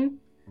nothing.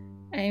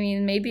 I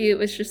mean, maybe it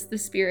was just the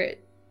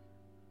spirit,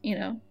 you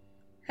know,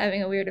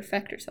 having a weird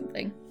effect or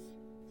something.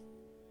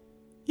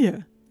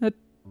 Yeah,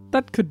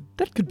 that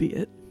could be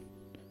it.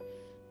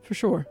 For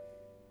sure.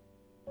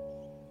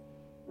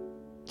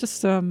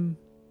 Just you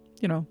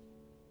know,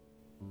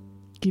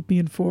 keep me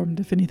informed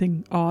if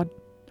anything odd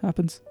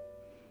happens.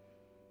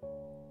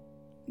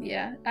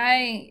 Yeah,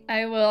 I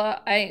will.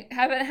 I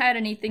haven't had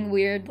anything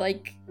weird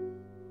like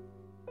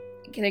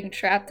getting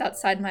trapped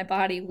outside my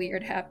body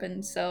weird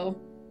happen, so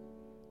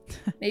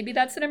maybe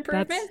that's an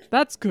improvement.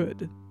 That's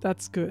good.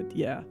 That's good.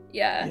 Yeah.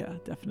 Yeah. Yeah,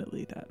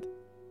 definitely that.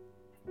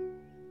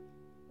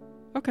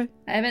 Okay.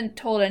 I haven't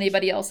told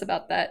anybody else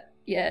about that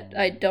yet.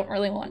 I don't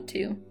really want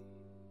to.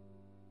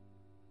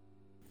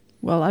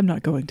 Well, I'm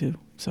not going to,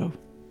 so.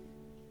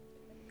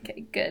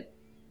 Okay, good.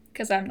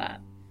 Because I'm not.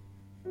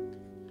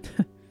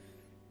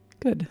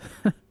 Good.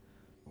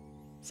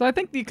 So I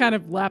think you kind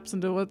of lapse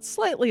into a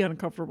slightly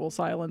uncomfortable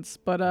silence,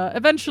 but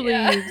eventually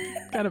you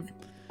kind of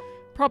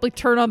probably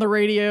turn on the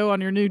radio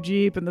on your new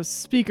Jeep, and the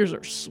speakers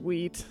are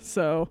sweet.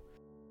 So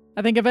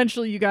I think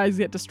eventually you guys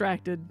get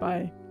distracted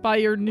by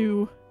your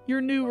new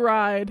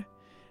ride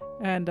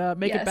and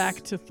make it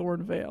back to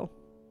Thornvale.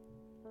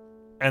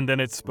 And then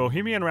it's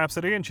Bohemian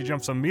Rhapsody, and she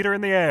jumps a meter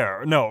in the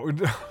air. No.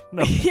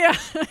 Yeah.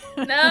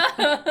 No.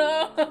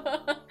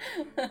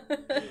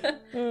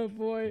 Oh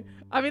boy.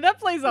 I mean, that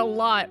plays a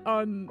lot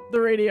on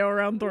the radio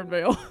around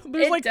Thornvale.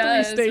 There's It like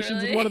does, 3 stations,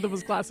 really. and one of them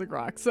is classic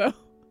rock. So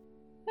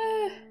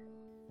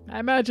I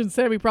imagine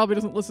Sammy probably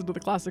doesn't listen to the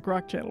classic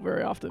rock channel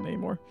very often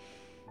anymore.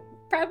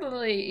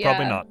 Probably, yeah.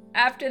 Probably not.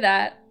 After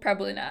that,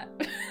 probably not.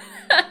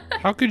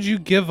 How could you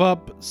give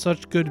up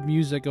such good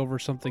music over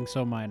something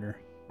so minor?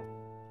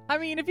 I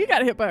mean, if you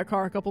got hit by a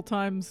car a couple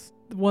times,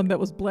 the one that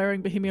was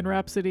blaring Bohemian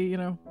Rhapsody, you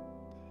know,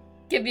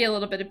 Give me a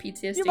little bit of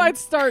PTSD. you might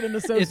start an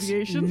It's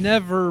association.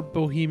 never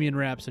Bohemian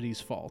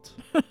Rhapsody's fault.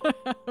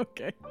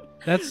 Okay.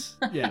 That's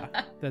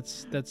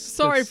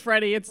Sorry, that's,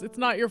 Freddie. It's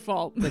not your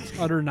fault. that's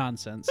utter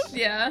nonsense.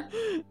 Yeah.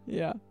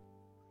 Yeah.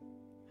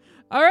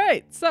 All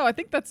right, so I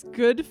think that's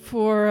good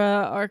for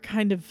our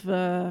kind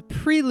of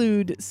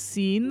prelude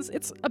scenes.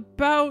 It's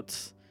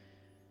about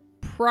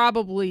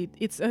probably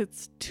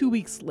it's 2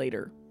 weeks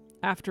later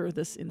after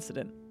this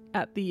incident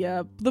at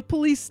the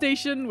police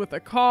station with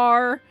a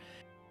car.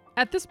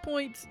 At this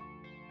point,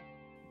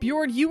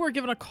 Bjorn, you were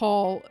given a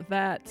call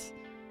that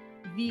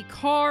the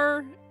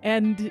car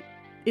and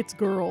its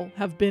girl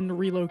have been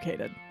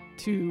relocated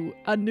to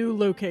a new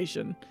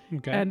location.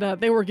 Okay. And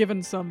they were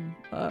given some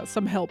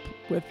help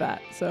with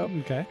that. So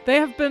Okay. they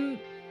have been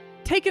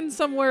taken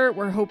somewhere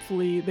where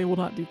hopefully they will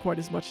not do quite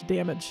as much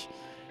damage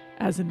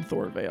as in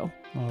Thornvale.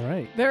 All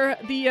right.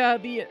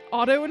 The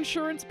auto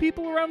insurance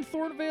people around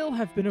Thornvale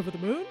have been over the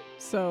moon.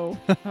 So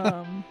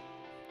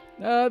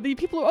the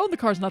people who own the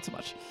cars not so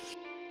much.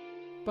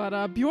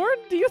 But Bjorn,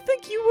 do you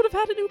think you would have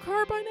had a new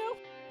car by now?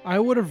 I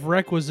would have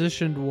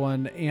requisitioned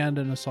one and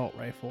an assault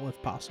rifle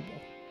if possible.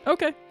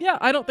 Okay, yeah,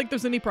 I don't think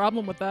there's any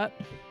problem with that.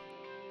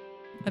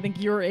 I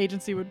think your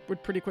agency would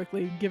pretty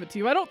quickly give it to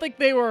you. I don't think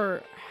they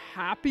were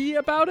happy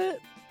about it,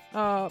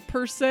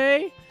 per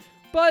se,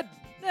 but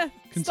stuff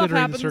Considering the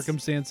happens.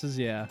 circumstances,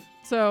 yeah.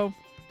 So,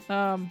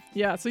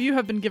 Yeah, so you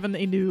have been given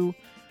a new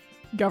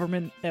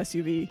government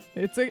SUV.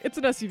 It's an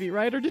SUV,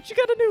 right? Or did you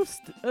get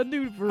a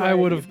new variety? I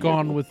would have of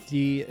gone vehicle? with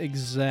the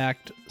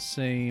exact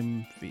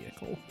same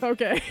vehicle.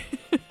 Okay.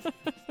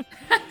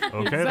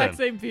 Okay, the exact then.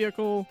 same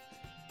vehicle,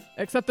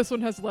 except this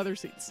one has leather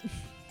seats.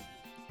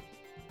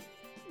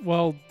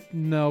 Well,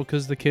 no,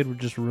 because the kid would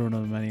just ruin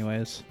them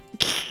anyways.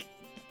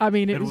 I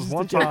mean, it It was was just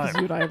one a joke 'cause time.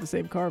 you and I have the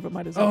same car, but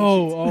mine is leather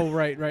seats. Oh,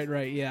 right.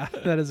 Yeah,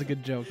 that is a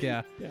good joke.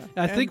 Yeah. Yeah.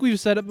 I think we've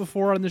said it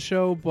before on the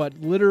show, but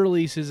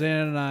literally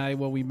Suzanne and I,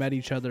 when we met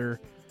each other,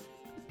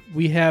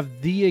 we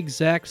have the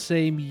exact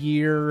same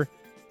year,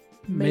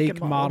 Make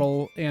make, and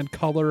model, and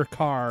color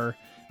car.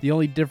 The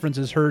only difference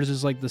is hers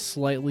is like the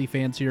slightly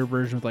fancier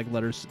version with like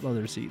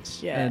leather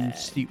seats Yeah, and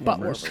seat butt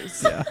warmers.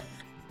 warmers. Yeah.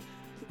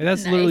 And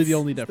that's literally the Nice.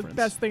 only It's difference. the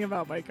best thing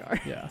about my car.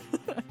 Yeah.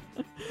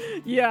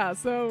 Yeah,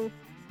 so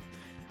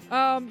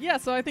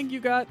so I think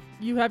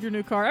you have your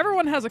new car.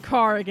 Everyone has a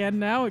car again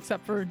now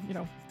except for,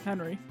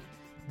 Henry.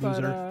 But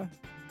Loser.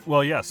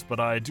 Well, yes, but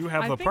I do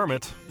have I the think-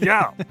 permit.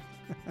 Yeah.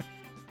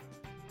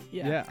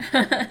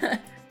 yeah.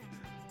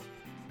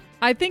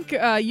 I think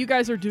you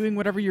guys are doing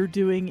whatever you're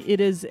doing. It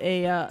is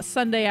a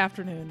Sunday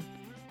afternoon.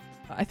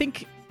 I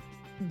think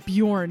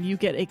Bjorn, you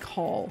get a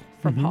call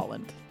from Mhm.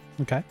 Holland.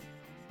 Okay.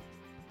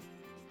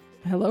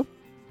 Hello?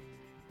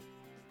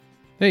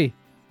 Hey,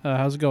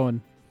 how's it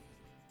going?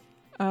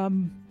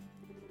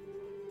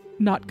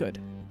 Not good.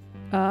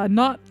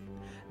 Not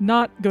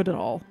good at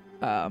all.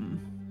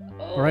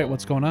 All right,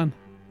 what's going on?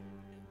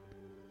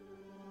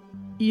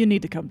 You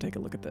need to come take a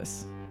look at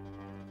this.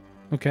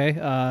 Okay.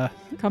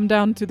 Come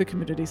down to the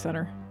community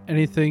center.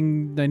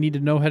 Anything I need to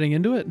know heading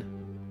into it?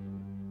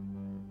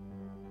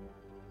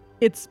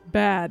 It's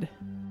bad.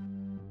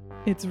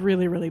 It's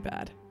really, really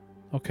bad.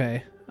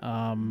 Okay.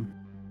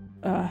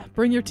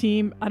 Bring your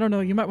team. I don't know.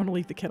 You might want to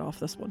leave the kid off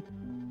this one.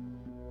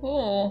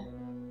 Oh.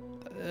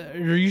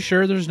 Are you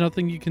sure there's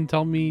nothing you can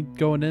tell me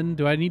going in?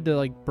 Do I need to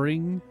like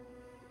bring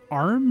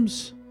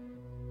arms?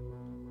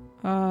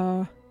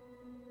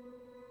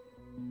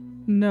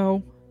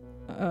 No.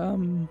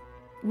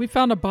 We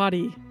found a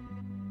body.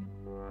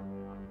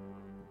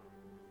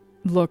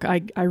 Look,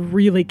 I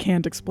really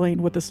can't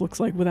explain what this looks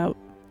like without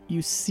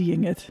you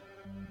seeing it.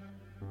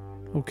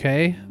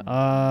 Okay.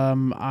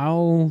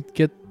 I'll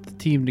get the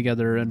team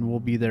together and we'll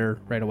be there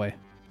right away.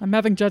 I'm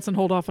having Judson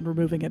hold off on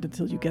removing it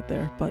until you get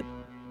there, but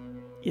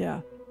yeah,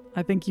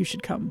 I think you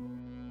should come.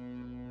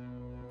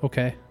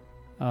 Okay.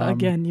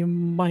 Again, you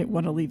might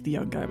want to leave the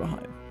young guy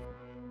behind.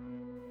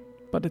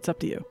 But it's up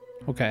to you.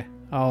 Okay.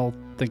 I'll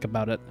think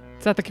about it.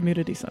 It's at the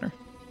community center.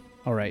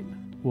 All right.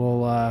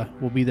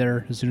 We'll be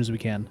there as soon as we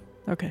can.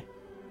 Okay.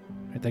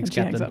 All right, thanks, And she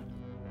hangs Captain.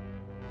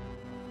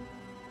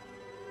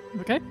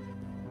 up. Okay.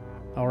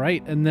 All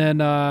right, and then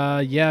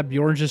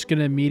Bjorn's just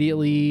gonna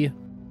immediately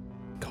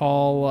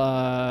call.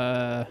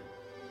 I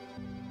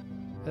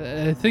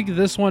think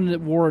this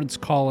one warrants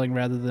calling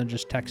rather than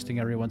just texting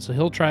everyone. So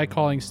he'll try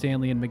calling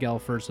Stanley and Miguel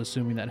first,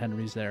 assuming that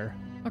Henry's there.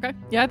 Okay.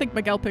 Yeah, I think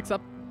Miguel picks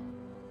up.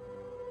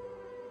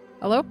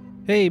 Hello?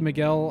 Hey,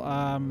 Miguel.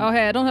 Oh,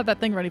 hey, I don't have that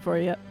thing ready for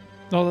you yet.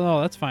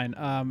 No, that's fine.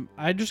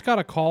 I just got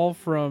a call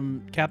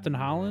from Captain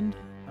Holland.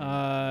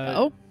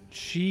 Oh?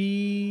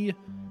 She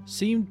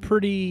seemed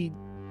pretty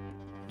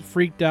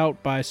freaked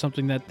out by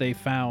something that they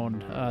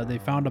found. They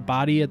found a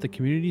body at the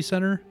community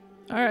center.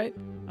 All right.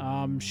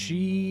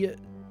 She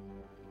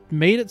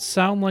made it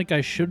sound like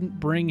I shouldn't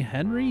bring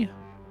Henry.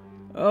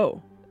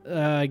 Oh.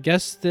 I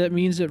guess that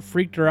means it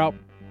freaked her out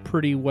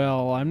pretty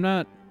well. I'm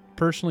not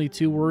personally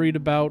too worried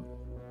about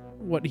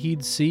what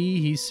he'd see.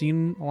 He's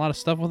seen a lot of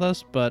stuff with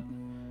us, but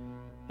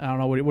I don't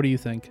know. What do you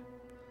think?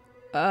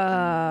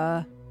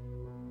 I'm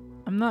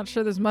not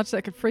sure there's much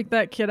that could freak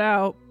that kid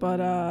out, but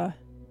I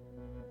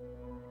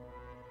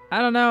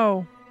don't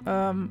know.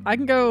 I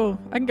can go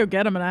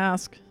get him and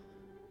ask.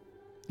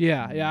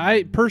 Yeah.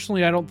 I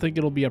don't think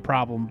it'll be a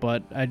problem,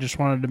 but I just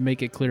wanted to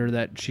make it clear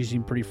that she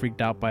seemed pretty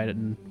freaked out by it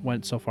and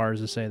went so far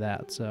as to say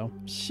that. So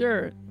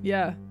Sure.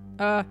 Yeah.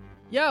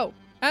 Yo,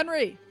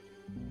 Henry.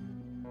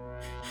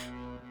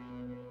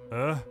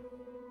 Yeah.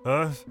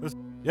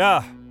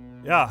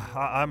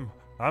 I'm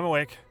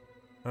awake.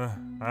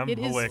 I'm It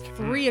is awake.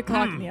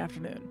 3:00 in the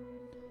afternoon.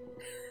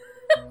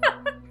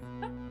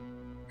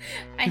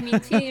 I mean,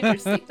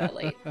 teenagers sleep that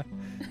late.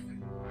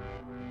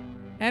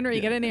 Henry,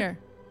 get in here.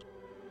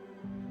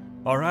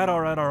 All right.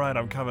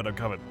 I'm coming.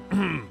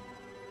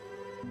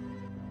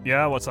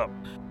 Yeah, what's up?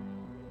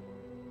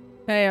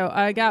 Hey,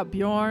 I got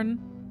Bjorn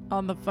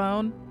on the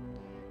phone.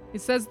 He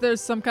says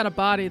there's some kind of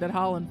body that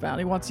Holland found.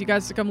 He wants you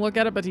guys to come look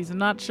at it, but he's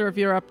not sure if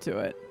you're up to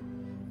it.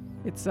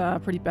 It's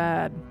pretty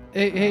bad.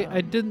 hey,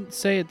 I didn't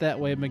say it that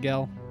way,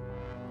 Miguel.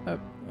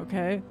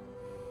 Okay.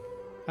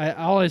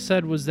 All I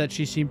said was that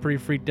she seemed pretty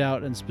freaked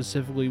out and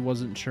specifically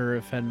wasn't sure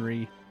if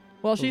Henry.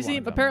 Well, Move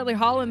on, go. apparently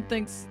Holland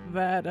thinks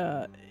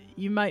that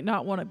you might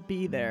not want to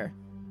be there.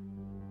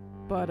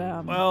 But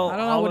Well, I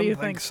don't know. What do you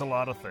think? thinks a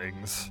lot of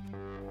things.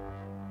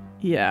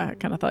 Yeah, I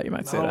kind of thought you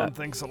might say Holland that.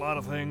 thinks a lot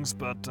of things,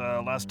 but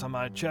last time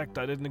I checked,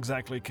 I didn't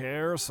exactly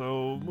care.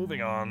 So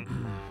moving on.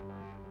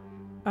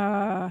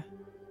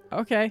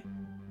 Okay.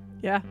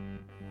 Yeah.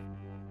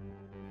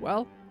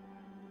 Well.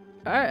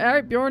 All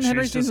right, Bjorn.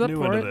 Henry She's seems just up new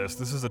for into it. this.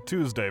 This is a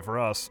Tuesday for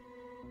us.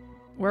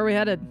 Where are we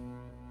headed?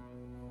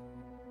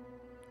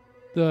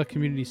 The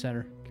community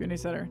center.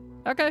 Community center.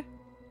 Okay.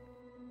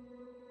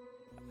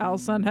 I'll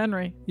send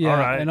Henry. Yeah, All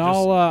right, and just-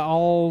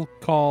 I'll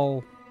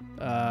call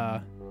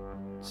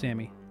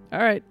Sammy. All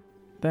right.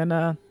 Then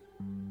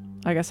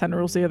I guess Henry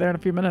will see you there in a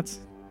few minutes.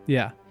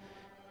 Yeah.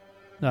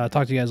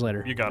 Talk to you guys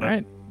later. You got All it.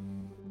 right.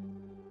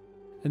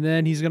 And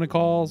then he's gonna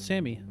call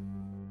Sammy.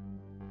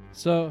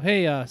 So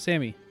hey,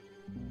 Sammy.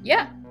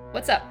 Yeah.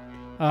 What's up?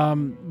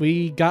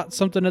 We got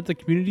something at the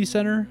community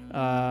center.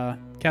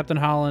 Captain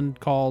Holland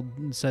called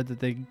and said that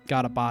they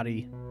got a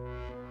body.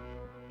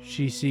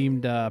 She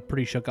seemed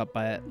pretty shook up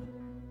by it.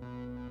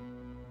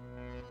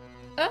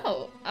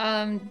 Oh,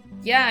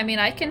 yeah, I mean,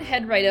 I can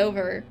head right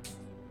over.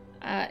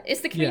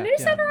 Is the community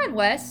yeah. center on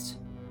West?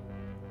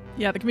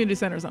 Yeah, the community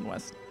center's on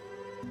West.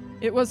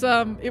 It was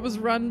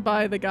run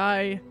by the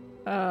guy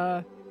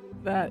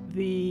that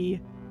the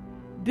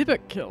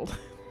Dybbuk killed.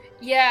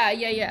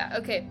 Yeah,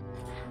 okay.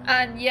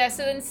 Yeah,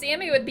 so then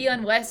Sammy would be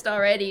on West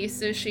already,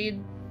 so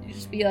she'd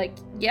just be like,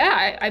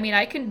 yeah, I mean,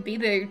 I can be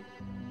there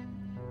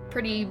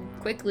pretty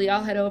quickly.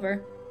 I'll head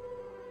over.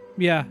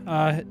 Yeah,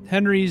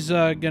 Henry's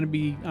gonna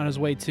be on his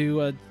way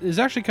too. It's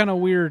actually kind of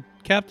weird.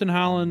 Captain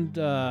Holland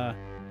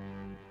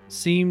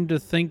seemed to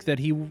think that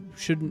he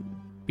shouldn't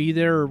be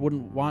there or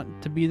wouldn't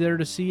want to be there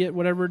to see it,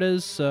 whatever it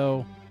is.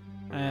 So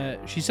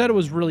she said it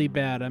was really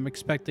bad. I'm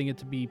expecting it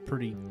to be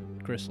pretty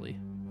grisly.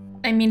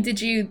 I mean, did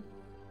you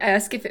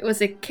ask if it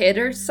was a kid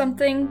or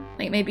something?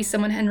 Like maybe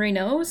someone Henry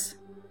knows?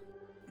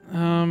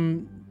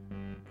 No,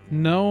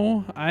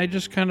 I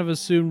just kind of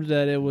assumed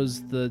that it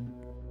was the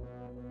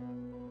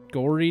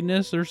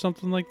goriness or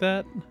something like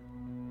that.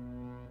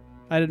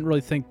 I didn't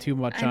really think too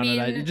much on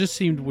it. It just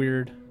seemed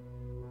weird.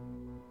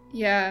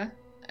 Yeah.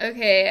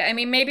 Okay, I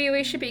mean, maybe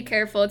we should be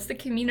careful. It's the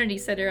community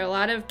center. A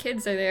lot of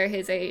kids are there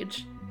his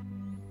age.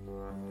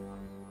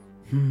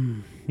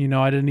 You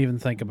know, I didn't even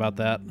think about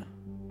that.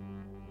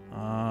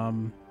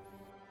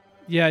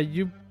 Yeah,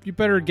 you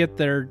better get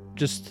there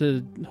just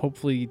to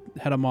hopefully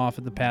head them off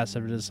at the pass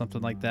if it is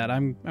something like that.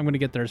 I'm gonna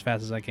get there as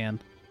fast as I can.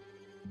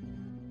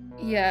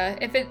 Yeah,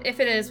 if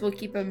it is, we'll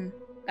keep him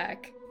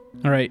back.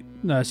 All right,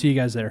 see you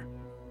guys there.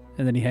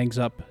 And then he hangs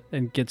up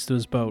and gets to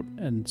his boat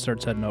and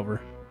starts heading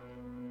over.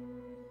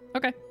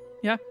 Okay.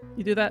 Yeah,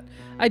 you do that.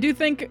 I do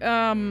think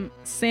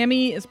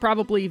Sammy is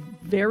probably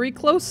very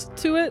close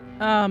to it.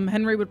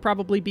 Henry would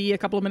probably be a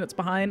couple of minutes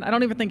behind. I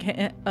don't even think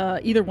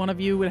either one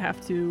of you would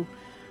have to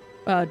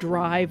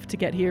drive to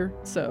get here.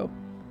 So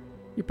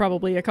you're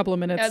probably a couple of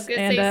minutes. I was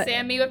gonna say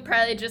Sammy would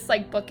probably just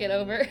like book it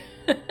over.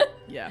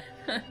 Yeah.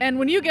 And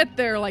when you get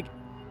there, like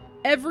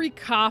every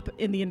cop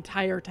in the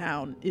entire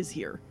town is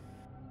here,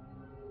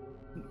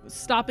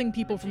 stopping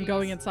people from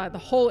going inside. The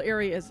whole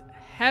area is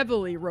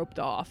heavily roped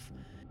off.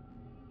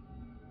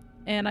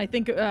 And I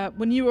think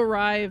when you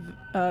arrive,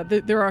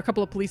 there are a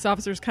couple of police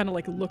officers kind of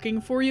like looking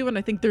for you, and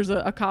I think there's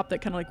a cop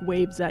that kind of like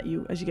waves at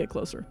you as you get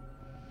closer,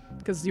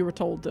 because you were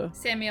told to.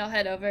 Sammy, I'll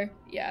head over.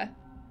 Yeah.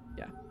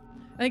 Yeah.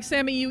 I think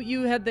Sammy,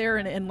 you head there,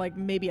 and like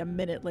maybe a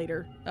minute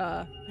later,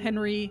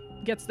 Henry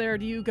gets there.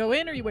 Do you go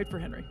in or you wait for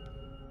Henry?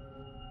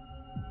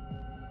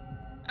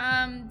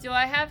 Do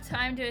I have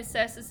time to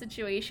assess the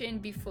situation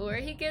before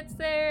he gets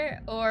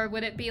there, or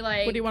would it be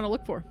like? What do you want to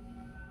look for?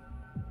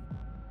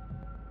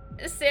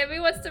 Sammy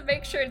wants to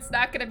make sure it's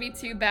not gonna be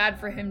too bad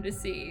for him to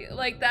see.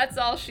 Like, that's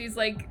all she's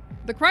like.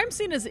 The crime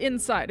scene is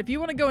inside. If you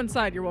want to go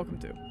inside, you're welcome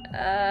to.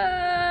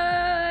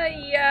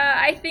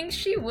 Yeah, I think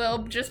she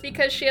will, just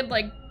because she had,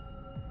 like,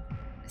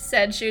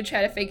 said she would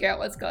try to figure out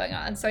what's going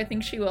on, so I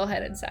think she will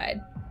head inside.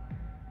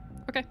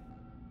 Okay.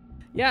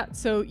 Yeah,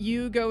 so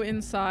you go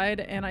inside,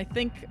 and I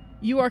think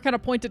you are kind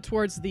of pointed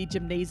towards the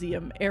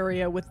gymnasium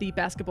area with the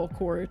basketball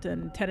court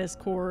and tennis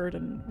court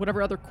and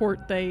whatever other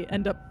court they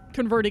end up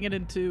converting it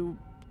into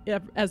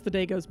as the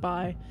day goes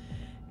by.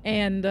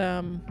 And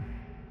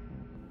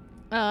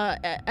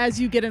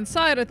as you get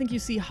inside, I think you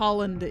see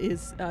Holland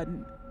is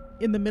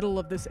in the middle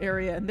of this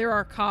area, and there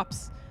are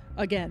cops.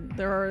 Again,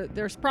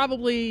 there's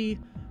probably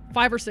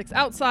 5 or 6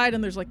 outside,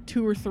 and there's like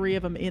 2 or 3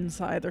 of them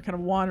inside. They're kind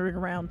of wandering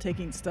around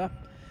taking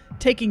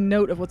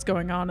note of what's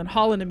going on, and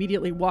Holland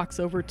immediately walks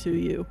over to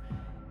you.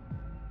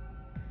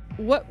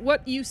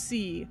 What you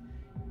see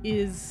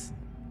is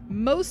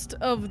most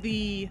of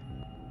the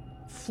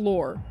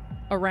floor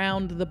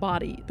around the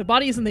body. The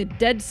body is in the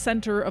dead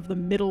center of the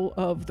middle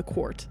of the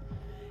court.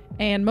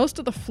 And most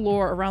of the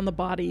floor around the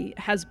body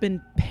has been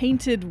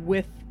painted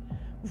with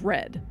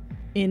red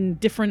in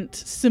different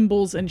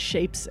symbols and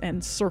shapes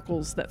and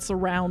circles that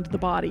surround the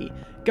body,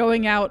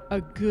 going out a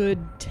good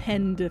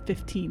 10 to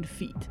 15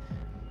 feet.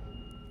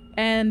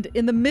 And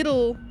in the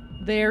middle,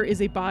 there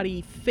is a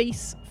body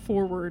face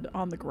forward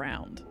on the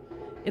ground.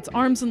 Its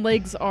arms and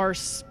legs are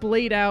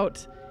splayed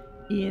out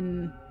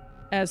in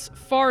as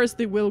far as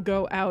they will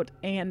go out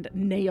and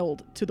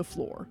nailed to the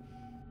floor.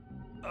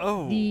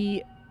 Oh.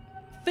 The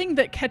thing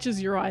that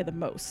catches your eye the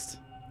most,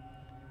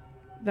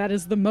 that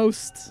is the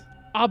most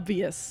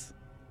obvious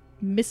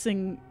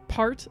missing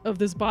part of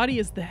this body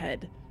is the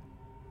head.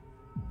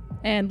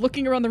 And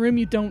looking around the room,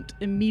 you don't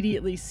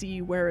immediately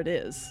see where it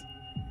is.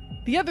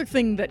 The other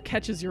thing that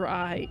catches your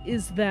eye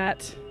is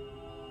that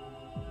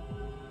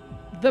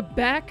the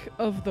back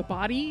of the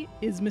body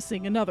is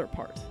missing another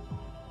part.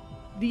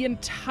 The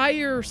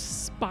entire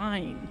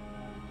spine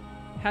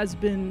has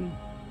been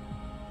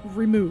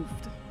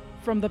removed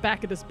from the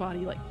back of this body,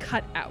 like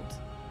cut out.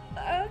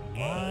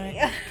 Okay.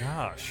 My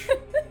gosh.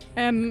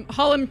 And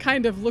Holland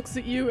kind of looks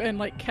at you and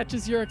like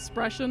catches your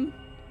expression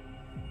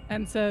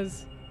and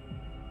says,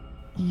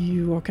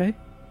 "You okay?"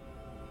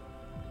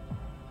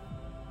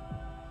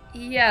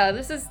 Yeah,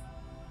 this is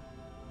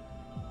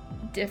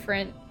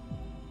different.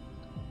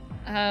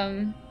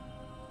 Yeah.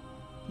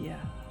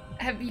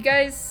 Have you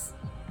guys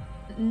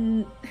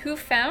who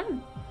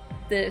found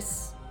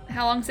this?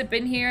 How long's it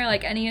been here?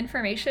 Like, any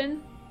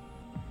information?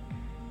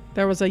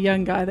 There was a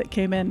young guy that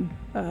came in,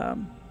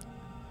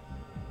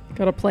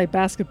 got to play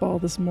basketball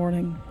this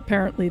morning.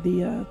 Apparently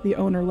the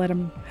owner let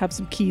him have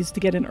some keys to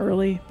get in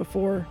early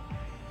before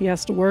he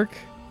has to work.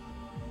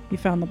 He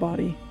found the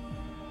body.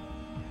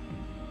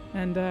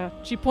 And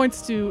she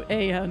points to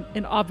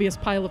an obvious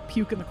pile of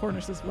puke in the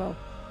corner, says, "Well,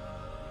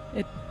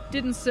 it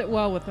didn't sit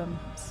well with him,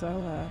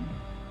 so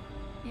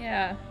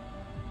Yeah.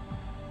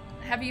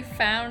 Have you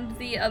found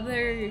the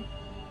other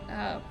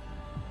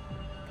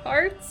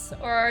parts,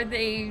 or are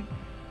they,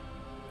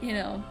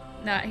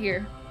 not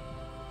here?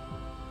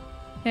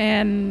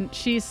 And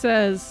she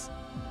says,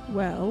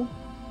 "Well,"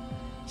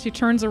 she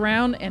turns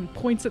around and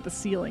points at the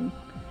ceiling.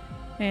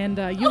 And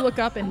you look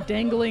up, and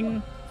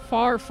dangling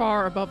far,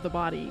 far above the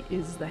body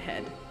is the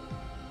head.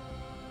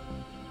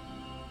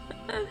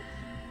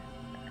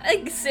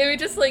 Like, Sammy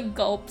just,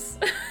 gulps.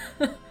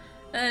 And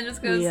then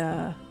just goes,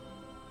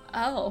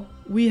 oh.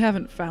 We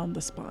haven't found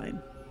the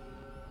spine.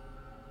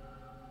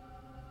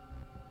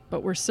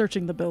 But we're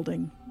searching the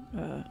building,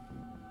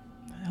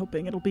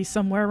 hoping it'll be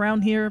somewhere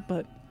around here,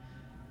 but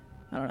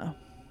I don't know.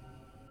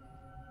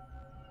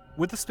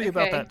 Would this be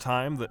about Okay. that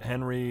time that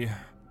Henry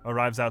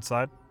arrives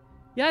outside?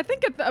 Yeah, I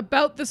think at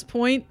about this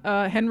point,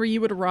 Henry,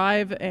 you would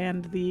arrive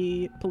and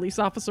the police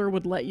officer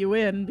would let you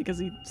in because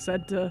he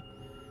said to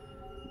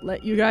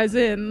let you guys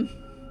in.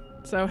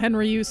 So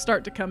Henry, you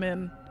start to come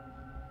in.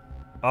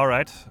 All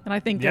right. And I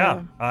think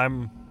Yeah,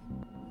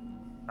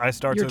 I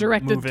start you're to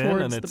directed move in,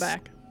 towards and the it's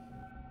back.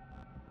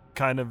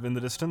 kind of in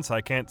the distance.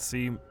 I can't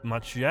see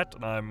much yet,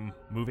 and I'm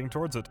moving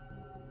towards it.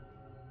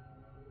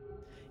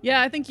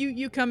 Yeah, I think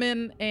you come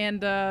in,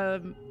 and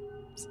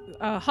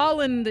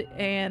Holland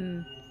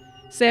and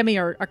Sammy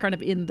are kind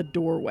of in the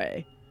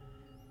doorway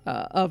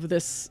of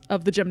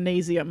the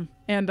gymnasium.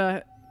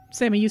 And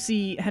Sammy, you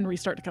see Henry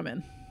start to come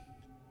in.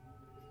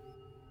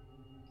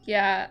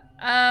 Yeah.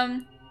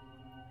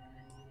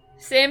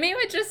 Sammy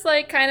would just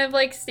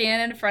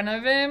stand in front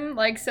of him,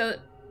 so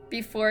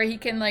before he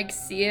can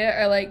see it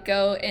or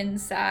go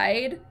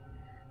inside,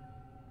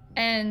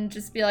 and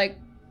just be like,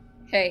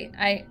 "Hey,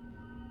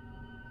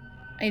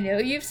 I know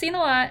you've seen a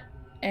lot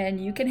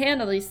and you can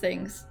handle these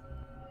things,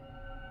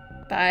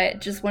 but I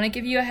just want to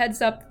give you a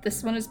heads up.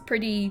 This one is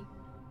pretty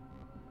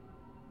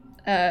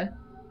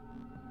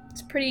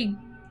it's pretty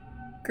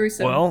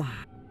gruesome." Well,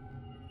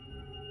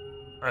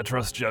 I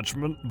trust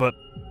judgment, but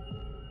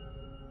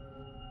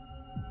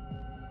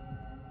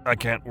I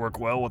can't work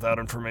well without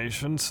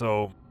information,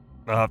 so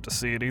I'll have to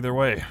see it either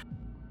way.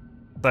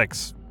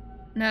 Thanks.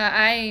 No,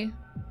 I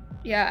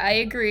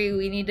agree.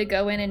 We need to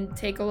go in and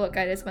take a look.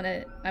 I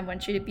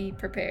want you to be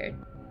prepared.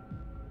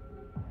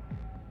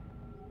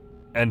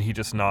 And he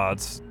just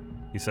nods.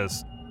 He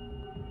says,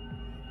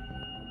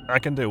 I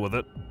can deal with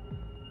it.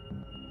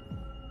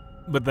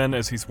 But then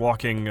as he's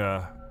walking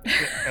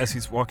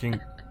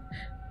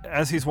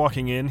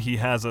in, he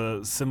has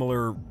a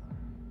similar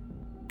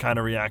kind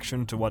of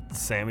reaction to what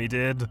Sammy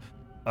did.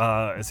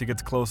 As he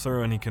gets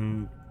closer and he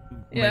can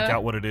make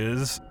out what it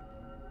is,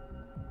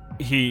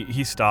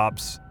 he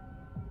stops.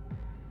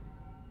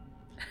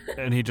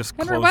 And he just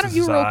Henry, why closes don't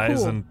you his roll eyes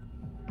cool? and...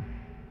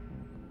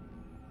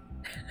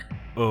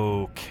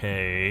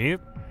 Okay.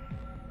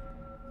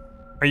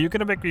 Are you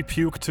gonna make me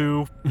puke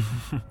too?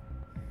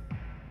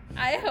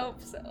 I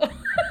hope so.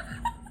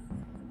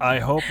 I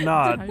hope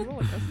not. How you roll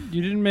it, cousin?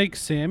 You didn't make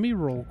Sammy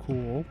roll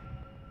cool.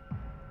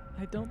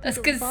 I don't think That's it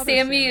would because bother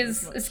Sammy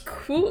as is much.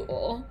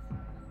 cool.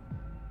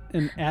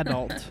 An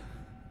adult.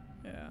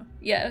 Yeah.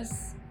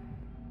 Yes.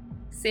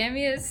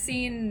 Sammy has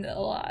seen a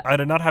lot. I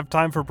did not have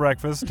time for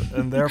breakfast,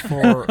 and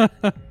therefore...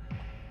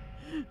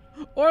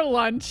 Or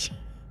lunch.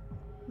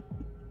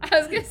 I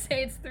was gonna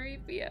say it's 3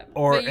 p.m.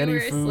 or but you any were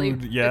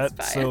asleep. food yet,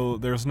 It's fine. so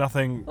there's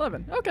nothing...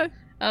 11. Okay.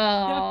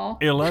 Oh.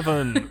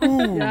 11.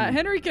 Ooh. Yeah,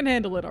 Henry can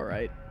handle it all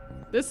right.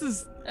 This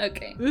is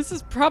Okay.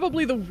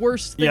 probably the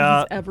worst thing Yeah,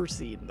 he's ever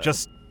seen. Though.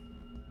 Just...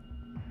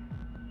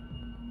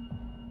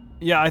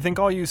 Yeah, I think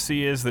all you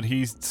see is that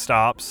he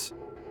stops,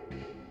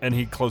 and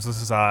he closes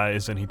his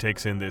eyes, and he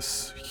takes in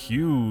this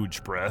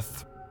huge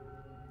breath.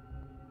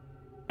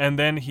 And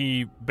then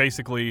he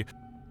basically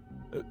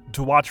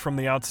To watch from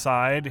the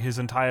outside, his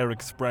entire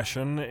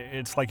expression,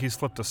 it's like he's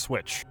flipped a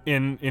switch.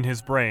 In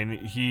his brain,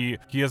 he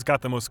has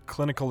got the most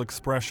clinical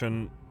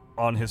expression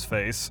on his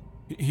face.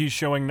 He's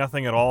showing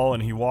nothing at all,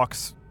 and he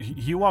walks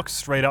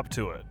straight up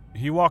to it.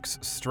 He walks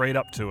straight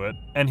up to it,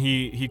 and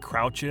he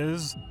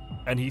crouches,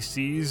 and he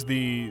sees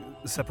the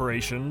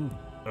separation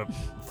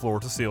floor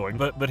to ceiling.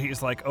 But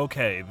he's like,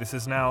 okay, this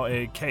is now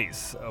a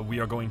case. We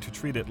are going to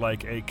treat it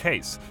like a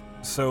case.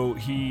 So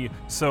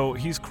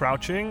he's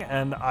crouching,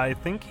 and I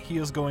think he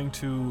is going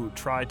to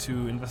try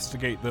to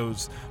investigate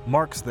those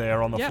marks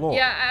there on the floor.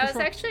 Yeah, I was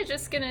actually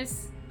just gonna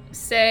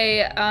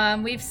say,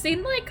 we've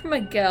seen like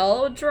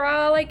Miguel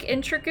draw like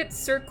intricate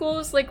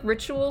circles, like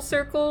ritual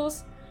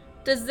circles.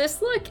 Does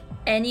this look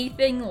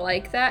anything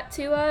like that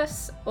to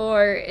us,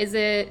 or is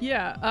it?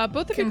 Yeah,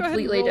 both of you go ahead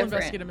and roll different?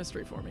 investigate a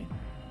mystery for me.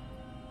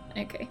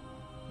 Okay.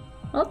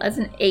 Well, that's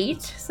an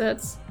 8, so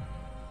that's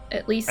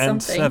at least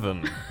and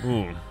something. 7.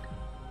 Ooh.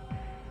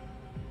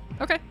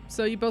 Okay,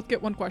 so you both get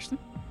one question.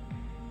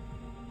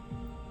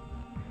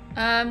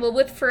 Well,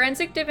 with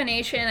forensic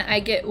divination, I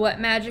get what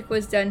magic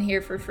was done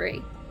here for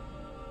free.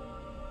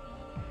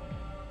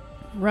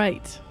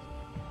 Right.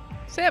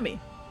 Sammy,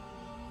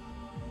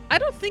 I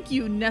don't think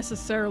you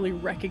necessarily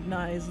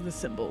recognize the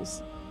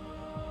symbols.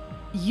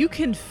 You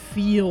can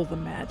feel the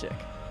magic,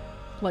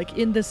 like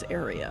in this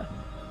area.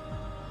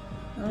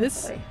 Oh,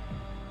 This boy.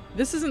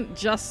 isn't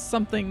just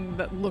something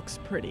that looks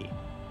pretty,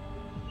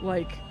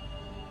 like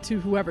to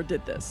whoever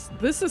did this.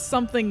 This is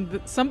something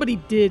that somebody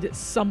did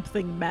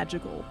something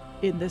magical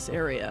in this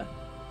area.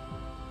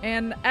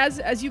 And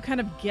as you kind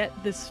of get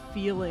this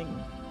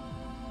feeling,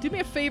 do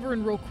me a favor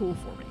and roll cool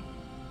for me.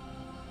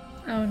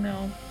 Oh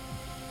no.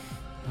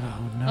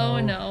 Oh no. Oh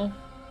no.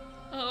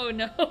 Oh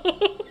no.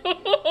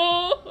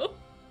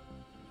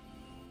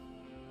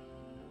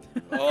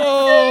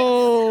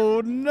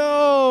 Oh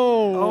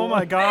no. Oh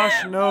my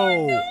gosh,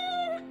 no.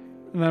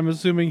 And I'm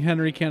assuming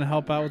Henry can't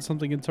help out with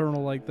something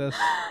internal like this.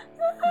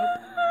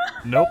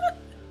 Nope.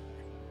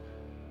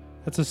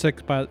 That's a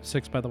 6 by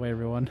the way,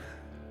 everyone.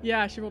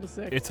 Yeah, she rolled a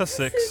 6. It's a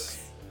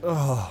 6.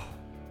 Ugh.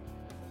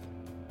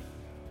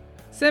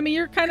 Sammy,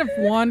 you're kind of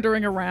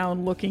wandering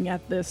around looking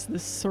at this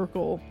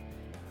circle,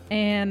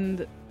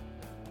 and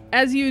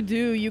as you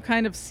do, you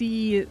kind of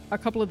see a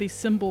couple of these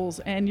symbols,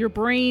 and your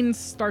brain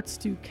starts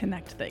to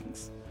connect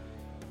things.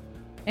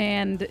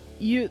 And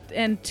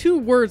two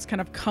words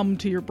kind of come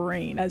to your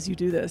brain as you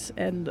do this,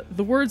 and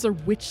the words are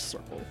witch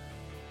circle.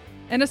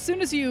 And as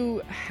soon as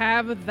you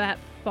have that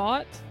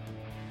thought,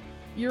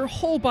 your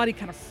whole body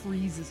kind of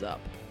freezes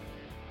up.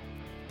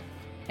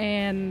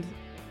 And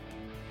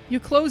you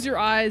close your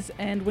eyes,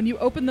 and when you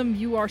open them,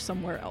 you are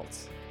somewhere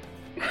else.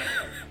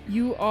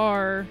 You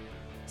are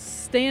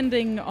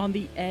standing on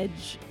the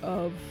edge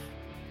of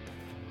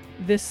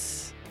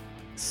this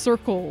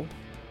circle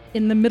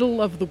in the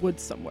middle of the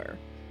woods somewhere.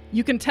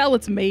 You can tell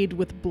it's made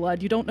with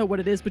blood. You don't know what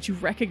it is, but you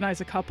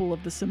recognize a couple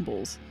of the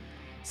symbols.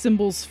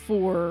 Symbols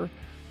for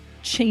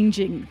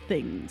changing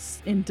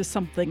things into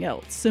something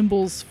else.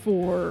 Symbols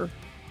for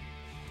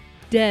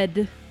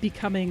dead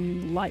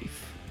becoming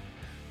life,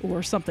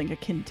 or something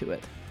akin to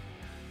it.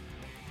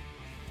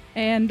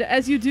 And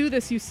as you do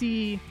this, you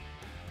see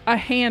a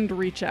hand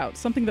reach out,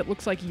 something that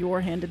looks like your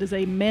hand. It is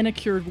a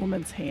manicured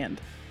woman's hand.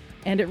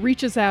 And it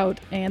reaches out,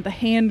 and the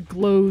hand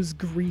glows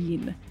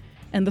green.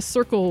 And the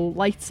circle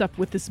lights up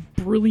with this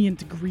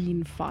brilliant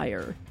green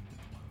fire.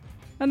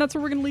 And that's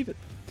where we're going to leave it.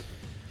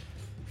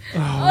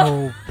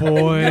 Oh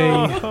boy.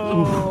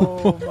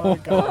 Oh my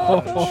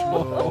gosh,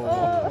 no.